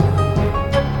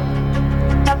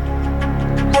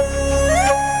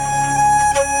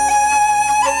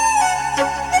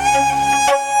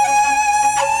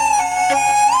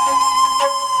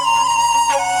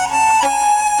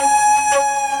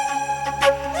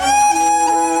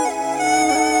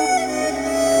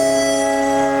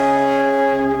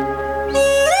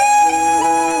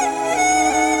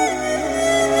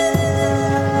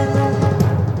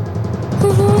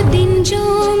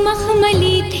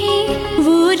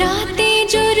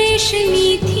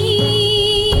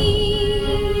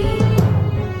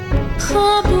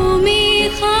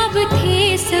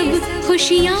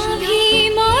 खुशियाँ भी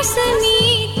मौसमी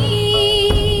थी,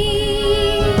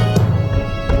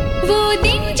 वो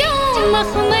दिन जो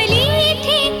मखमली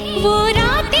थे, वो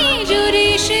रातें जो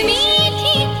रेशमी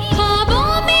थी,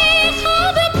 ख्वाबों में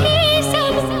ख्वाब थे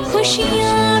सब,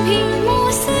 खुशियाँ भी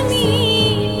मौसमी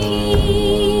थी।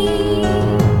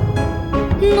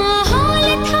 माहौल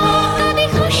था कभी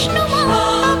खुशनुमा,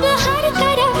 अब हर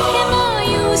तरफ है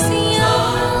मायूसियाँ।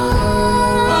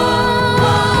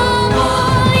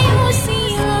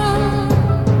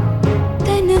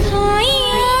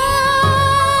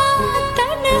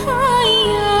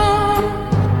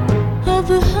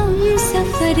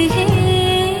 सफर है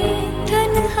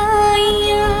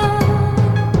तन्हाइयाँ।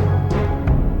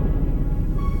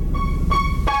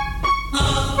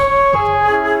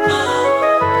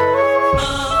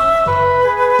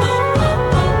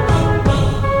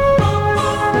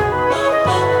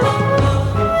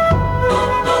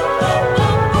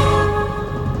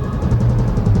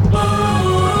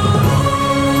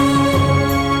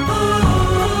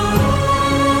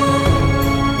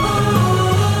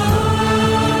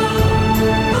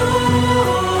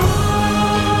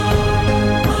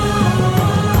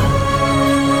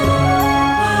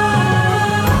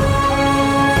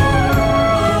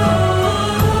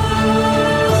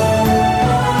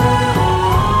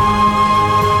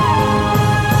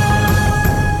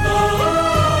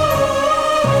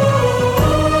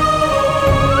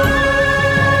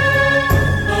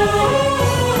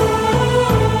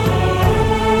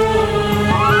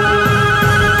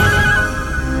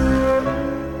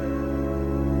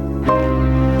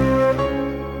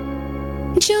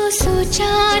 जो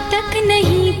सोचा तक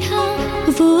नहीं था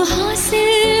वो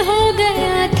हासिल हो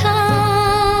गया था,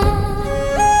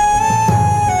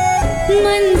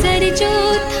 मंजर जो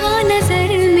था नजर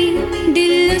में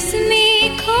दिल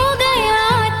उसमें खो गया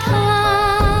था।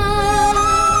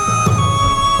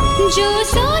 जो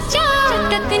सोचा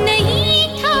तक नहीं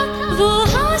था वो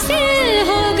हासिल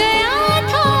हो गया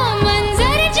था,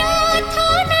 मंजर जो था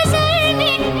नजर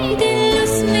में दिल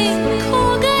उसमें खो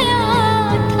गया।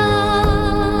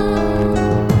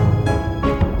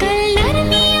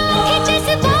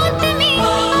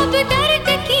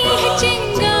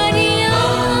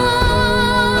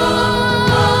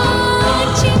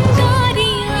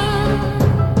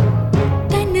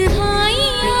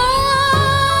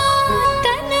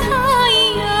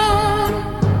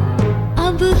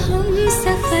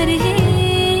 सफर है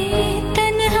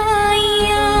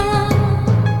तन्हाइयाँ।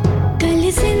 कल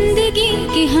जिंदगी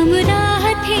के हमराह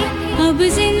थे, अब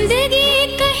जिंदगी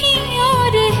कहीं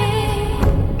और है।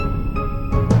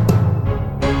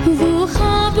 वो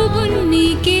ख्वाब बुनने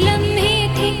के लम्हे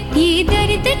थे, ये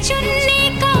दर्द चुनने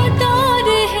का दौर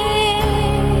है।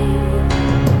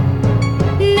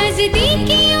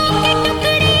 नजदीकियों के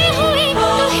टुकड़े हुए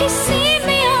तो हिस्से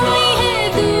में आई है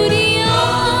दूरियां।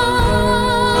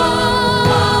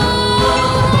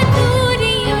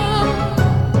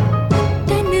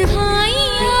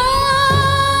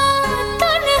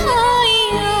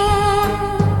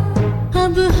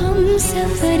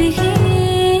 सफर है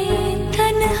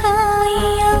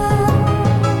तन्हाइयाँ।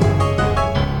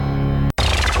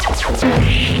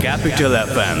 Capital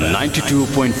FM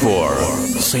 92.4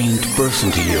 Saint Person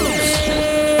to Use।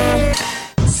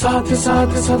 साथ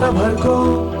साथ सदाभरको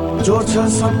जोड्छ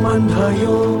सम्बन्ध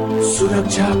यो,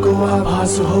 सुरक्षाको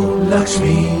आभास हो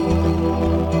लक्ष्मी।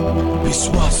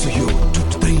 विश्वास यो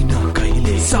टुट्दैन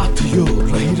कहिले, साथ यो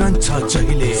रहिरहन्छ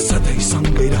जहिले, सधैँ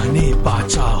सँगै रहने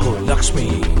बाचा हो लक्ष्मी।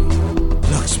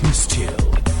 लक्ष्मी स्टिल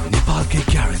नेपालकै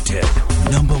ग्यारेन्टेड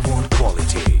नम्बर 1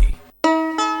 क्वालिटी।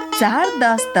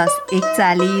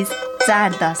 4-10-10-41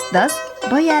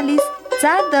 4-10-10-42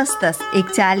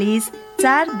 4-10-10-41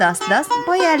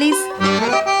 4-10-10-42।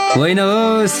 होइन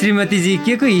हो श्रीमतीजी,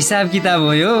 के को हिसाब किताब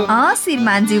हो यो?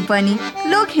 श्रीमानज्यू पनि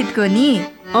लोकहितको नि।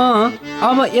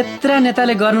 अब यत्रा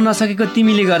नेताले गर्न नसकेको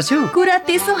तिमीले गर्छौ? कुरा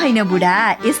त्यसो होइन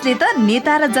बुढा, यसले त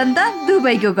नेता र जनता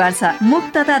दुवैको गर्छ। मुख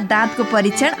तथा दाँतको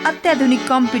परीक्षण अत्याधुनिक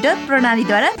कम्प्युटर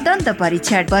प्रणालीद्वारा दन्त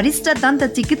परीक्षण, वरिष्ठ दन्त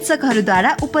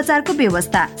चिकित्सकहरूद्वारा उपचारको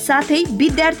व्यवस्था, साथै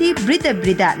विद्यार्थी वृद्ध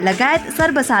वृद्धा लगायत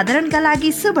सर्वसाधारणका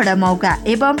लागि सुवर्ण मौका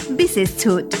एवं विशेष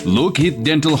छुट। लोकहित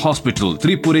dental hospital,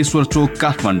 Tripureshwor Chowk,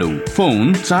 Kathmandu.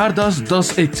 Phone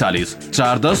 410-1041,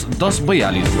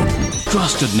 410-1042।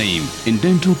 Trusted name in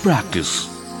dental practice.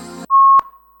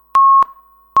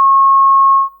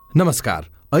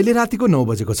 नमस्कार, अहिले रातिको 9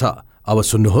 बजेको छ। अब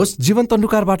सुन्नुहोस् जीवन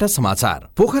तन्डुकारबाट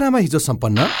समाचार। पोखरामा हिजो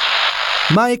सम्पन्न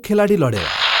मा एक खेलाडी लडेर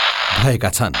भएका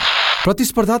छन्।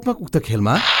 प्रतिस्पर्धात्मक उक्त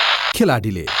खेलमा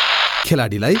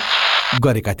खेलाडीलाई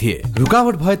गरेका थिए।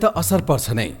 रुकावट भए त असर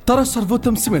पर्छ नै, तर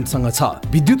सर्वोत्तम सिमेन्टसँग छ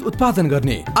विद्युत उत्पादन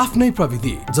गर्ने आफ्नै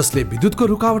प्रविधि, जसले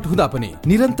विद्युतको रुकावट हुँदा पनि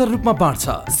निरन्तर रूपमा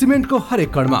बाँड्छ। सिमेन्टको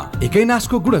हरेक कणमा एकै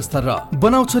नासको गुणस्तर र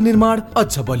बनाउँछ निर्माण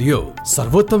अझ बलियो।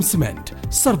 सर्वोत्तम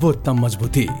सिमेन्ट, सर्वोत्तम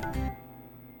मजबुती।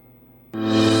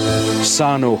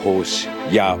 सानो होस्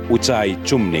या उचाइ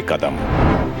चुम्ने कदम,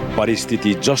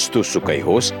 परिस्थिति जस्तो सुकै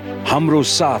होस्, हाम्रो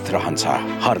साथ रहन्छ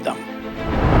हरदम।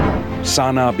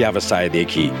 साना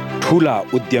व्यवसायदेखि ठूला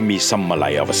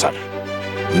उद्यमीसम्मलाई अवसर।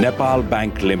 नेपाल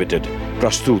ब्याङ्क लिमिटेड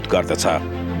प्रस्तुत गर्दछ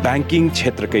ब्याङ्किङ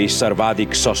क्षेत्रकै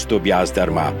सर्वाधिक सस्तो ब्याज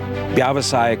दरमा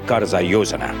व्यवसाय कर्जा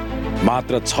योजना,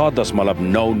 मात्र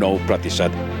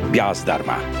 6.99% ब्याज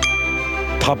दरमा।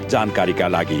 थप जानकारीका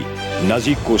लागि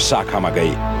नजिकको शाखामा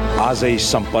गई आजै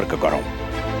सम्पर्क गरौँ।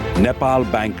 नेपाल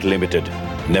ब्याङ्क लिमिटेड,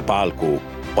 नेपालको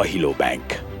पहिलो ब्याङ्क।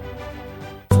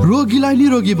 रोगीलाई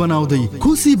निरोगी बनाउँदै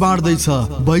खुसी बाँड्दैछ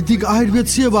वैदिक आयुर्वेद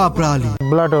सेवा प्रणाली।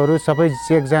 ब्लडहरू सबै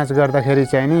चेक जाँच गर्दाखेरि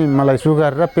चाहिँ नि मलाई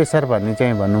सुगर र प्रेसर भन्ने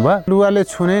चाहिँ भन्नुभयो। लुगाले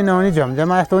छुनै नहुने,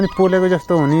 झमझमा जस्तो पनि पोलेको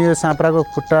जस्तो हुने, यो साँप्राको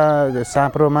खुट्टा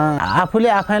साँप्रोमा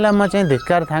आफूले आफैलाई म चाहिँ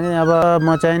धिक्कार थाङेँ। अब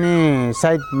म चाहिँ नि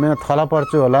सायद मेरो थला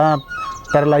पर्छु होला,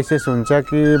 प्यारालाइसिस हुन्छ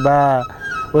कि बा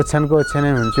ओछ्यानको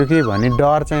ओछ्यानै हुन्छु कि भन्ने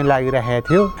डर चाहिँ लागिरहेको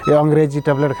थियो। यो अङ्ग्रेजी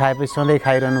ट्याब्लेट खाएपछि सधैँ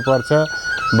खाइरहनु पर्छ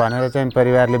भनेर चाहिँ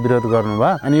परिवारले विरोध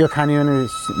गर्नुभयो। अनि यो खाने भने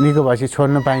निको भएपछि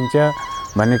छोड्नु पाइन्छ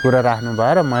भन्ने कुरा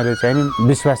राख्नुभयो र मैले चाहिँ नि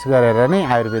विश्वास गरेर नै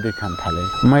आयुर्वेदिक खान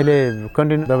थालेँ। मैले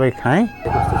कन्टिन्यू दबाई खाएँ।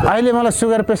 अहिले मलाई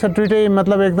सुगर प्रेसर दुइटै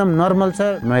मतलब एकदम नर्मल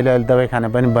छ। मैले अहिले दबाई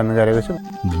खान पनि बन्द गरेको छु।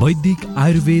 वैदिक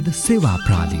आयुर्वेद सेवा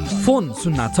प्रणाली। Phone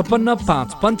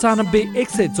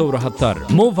 056-595-174,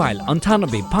 mobile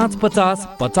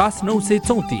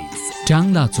 98-550-50934।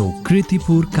 ट्याङ्ला चौक,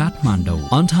 कृतिपुर,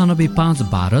 काठमाडौँ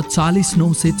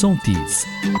 98-512-40934।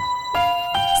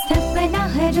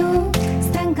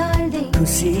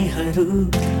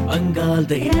 खुसीहरू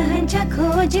अङ्गाल्दै रहन्छ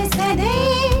खोज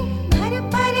सधैँ, भर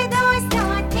पर्दो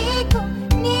साथीको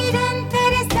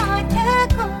निरन्तर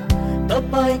साथको,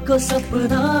 तपाईको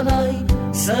सपनालाई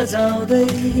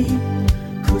सजाउँदै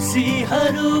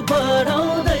खुसीहरू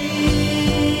बढाउँदै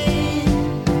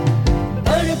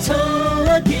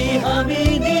बढ्छौँ अघि हामी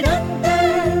निरन्तर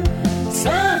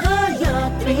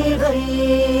सहयात्री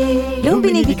भई।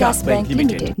 लुम्बिनी विकास बैंक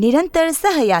लिमिटेड, निरन्तर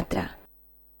सहयात्रा।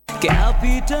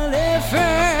 Capital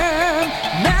FM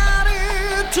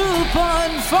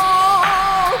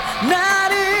 92.4,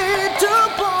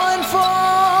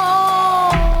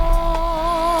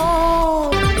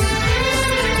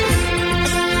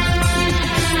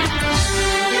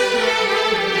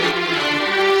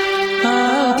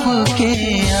 आपके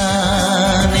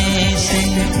आने से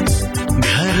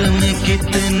घर में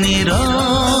कितनी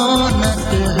रौनक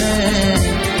है,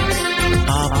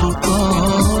 आपको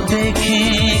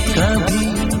देखें कभी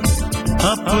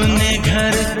अपने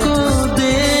घर को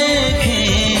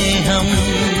देखें हम।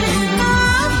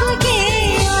 आपके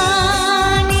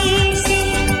आने से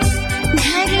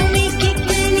घर में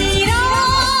कितनी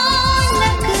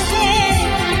रौनक है,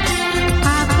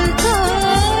 आपको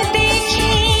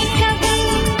देखें कभी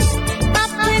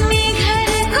अपने घर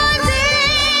को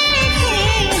देखें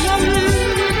हम।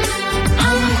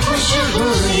 हम खुश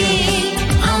हुए,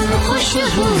 हम खुश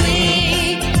हुए,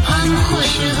 हम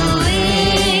खुश हुए,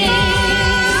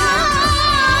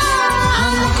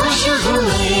 हम खुश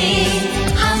हुए,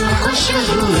 हम खुश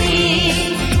हुए,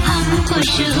 हम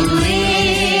खुश हुए।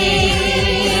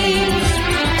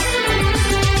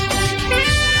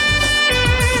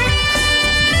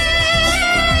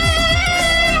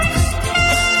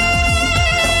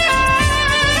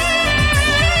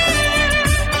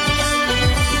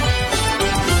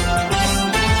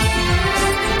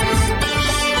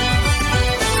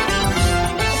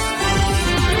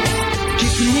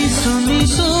 सुनी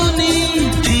सुनी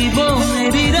थी वो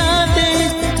मेरी रातें,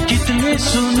 कितने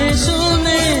सुने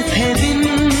सुने थे दिन,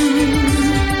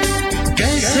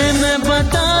 कैसे मैं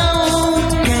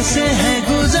बताऊं कैसे है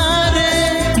गुजारे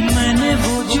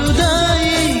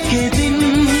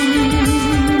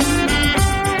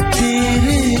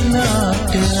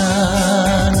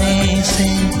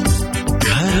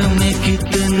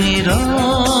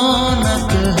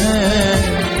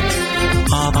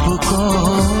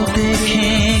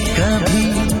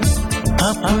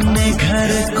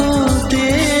घर को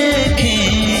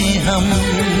देखें हम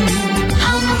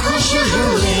खुश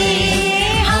हुए,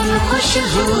 हम खुश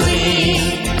हुए,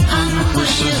 हम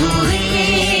खुश हुए,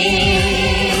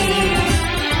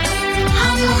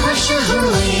 हम खुश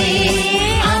हुए,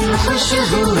 हम खुश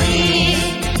हुए,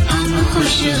 हम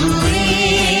खुश हुए।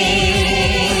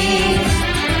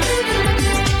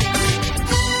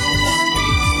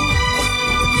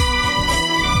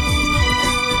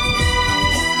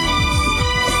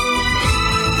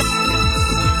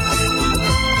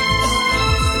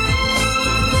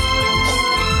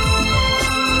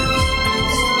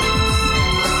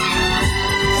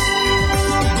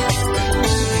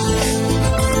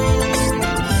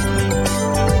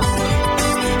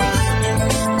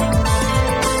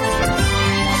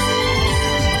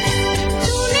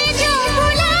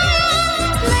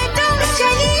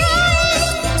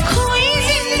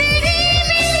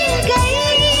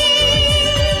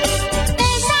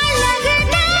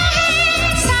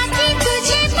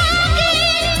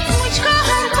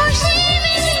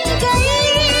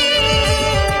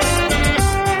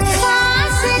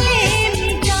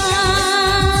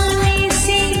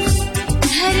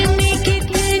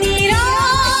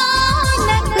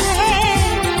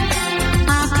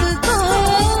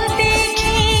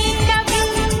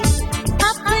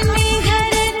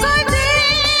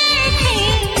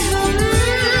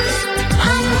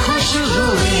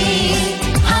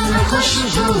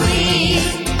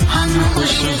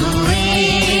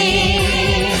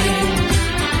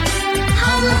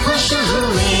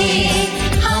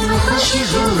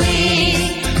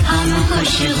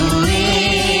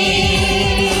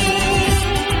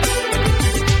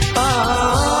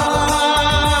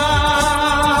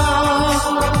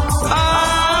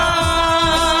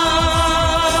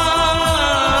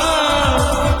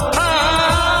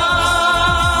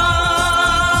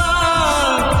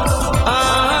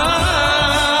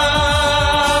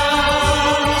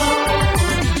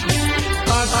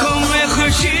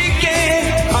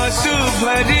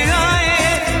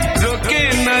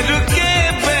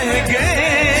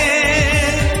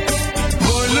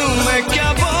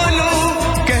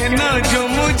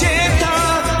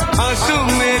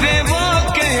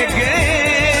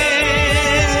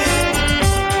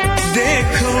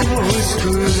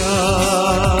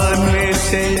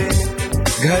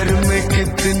 घर में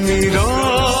कितनी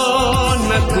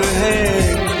रौनक है,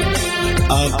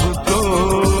 आपको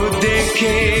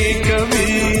देखे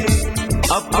कभी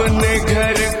अपने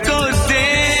घर को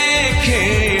देखे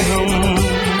हम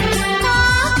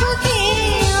आपके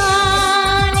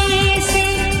आने से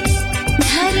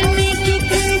घर में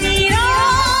कितनी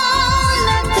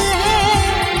रौनक है,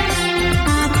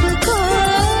 आपको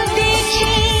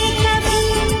देखे कभी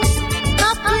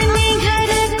अपने घर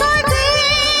को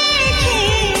देखे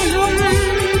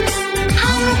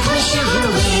हम खुश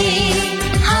हुए,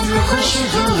 हम खुश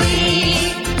हुए,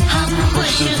 हम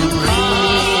खुश हुए,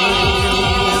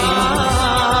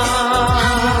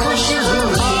 हम खुश हुए, हम खुश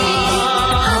हुए,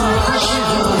 हम खुश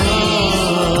हुए,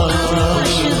 हम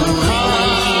खुश हुए,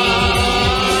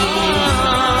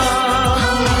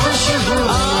 हम खुश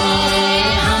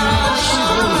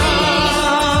हुए,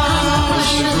 हम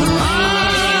खुश हुए।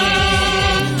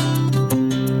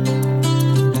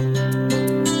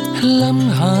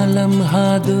 लम्हा लम्हा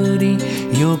दूरी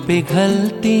यूं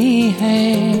पिघलती है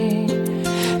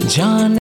जान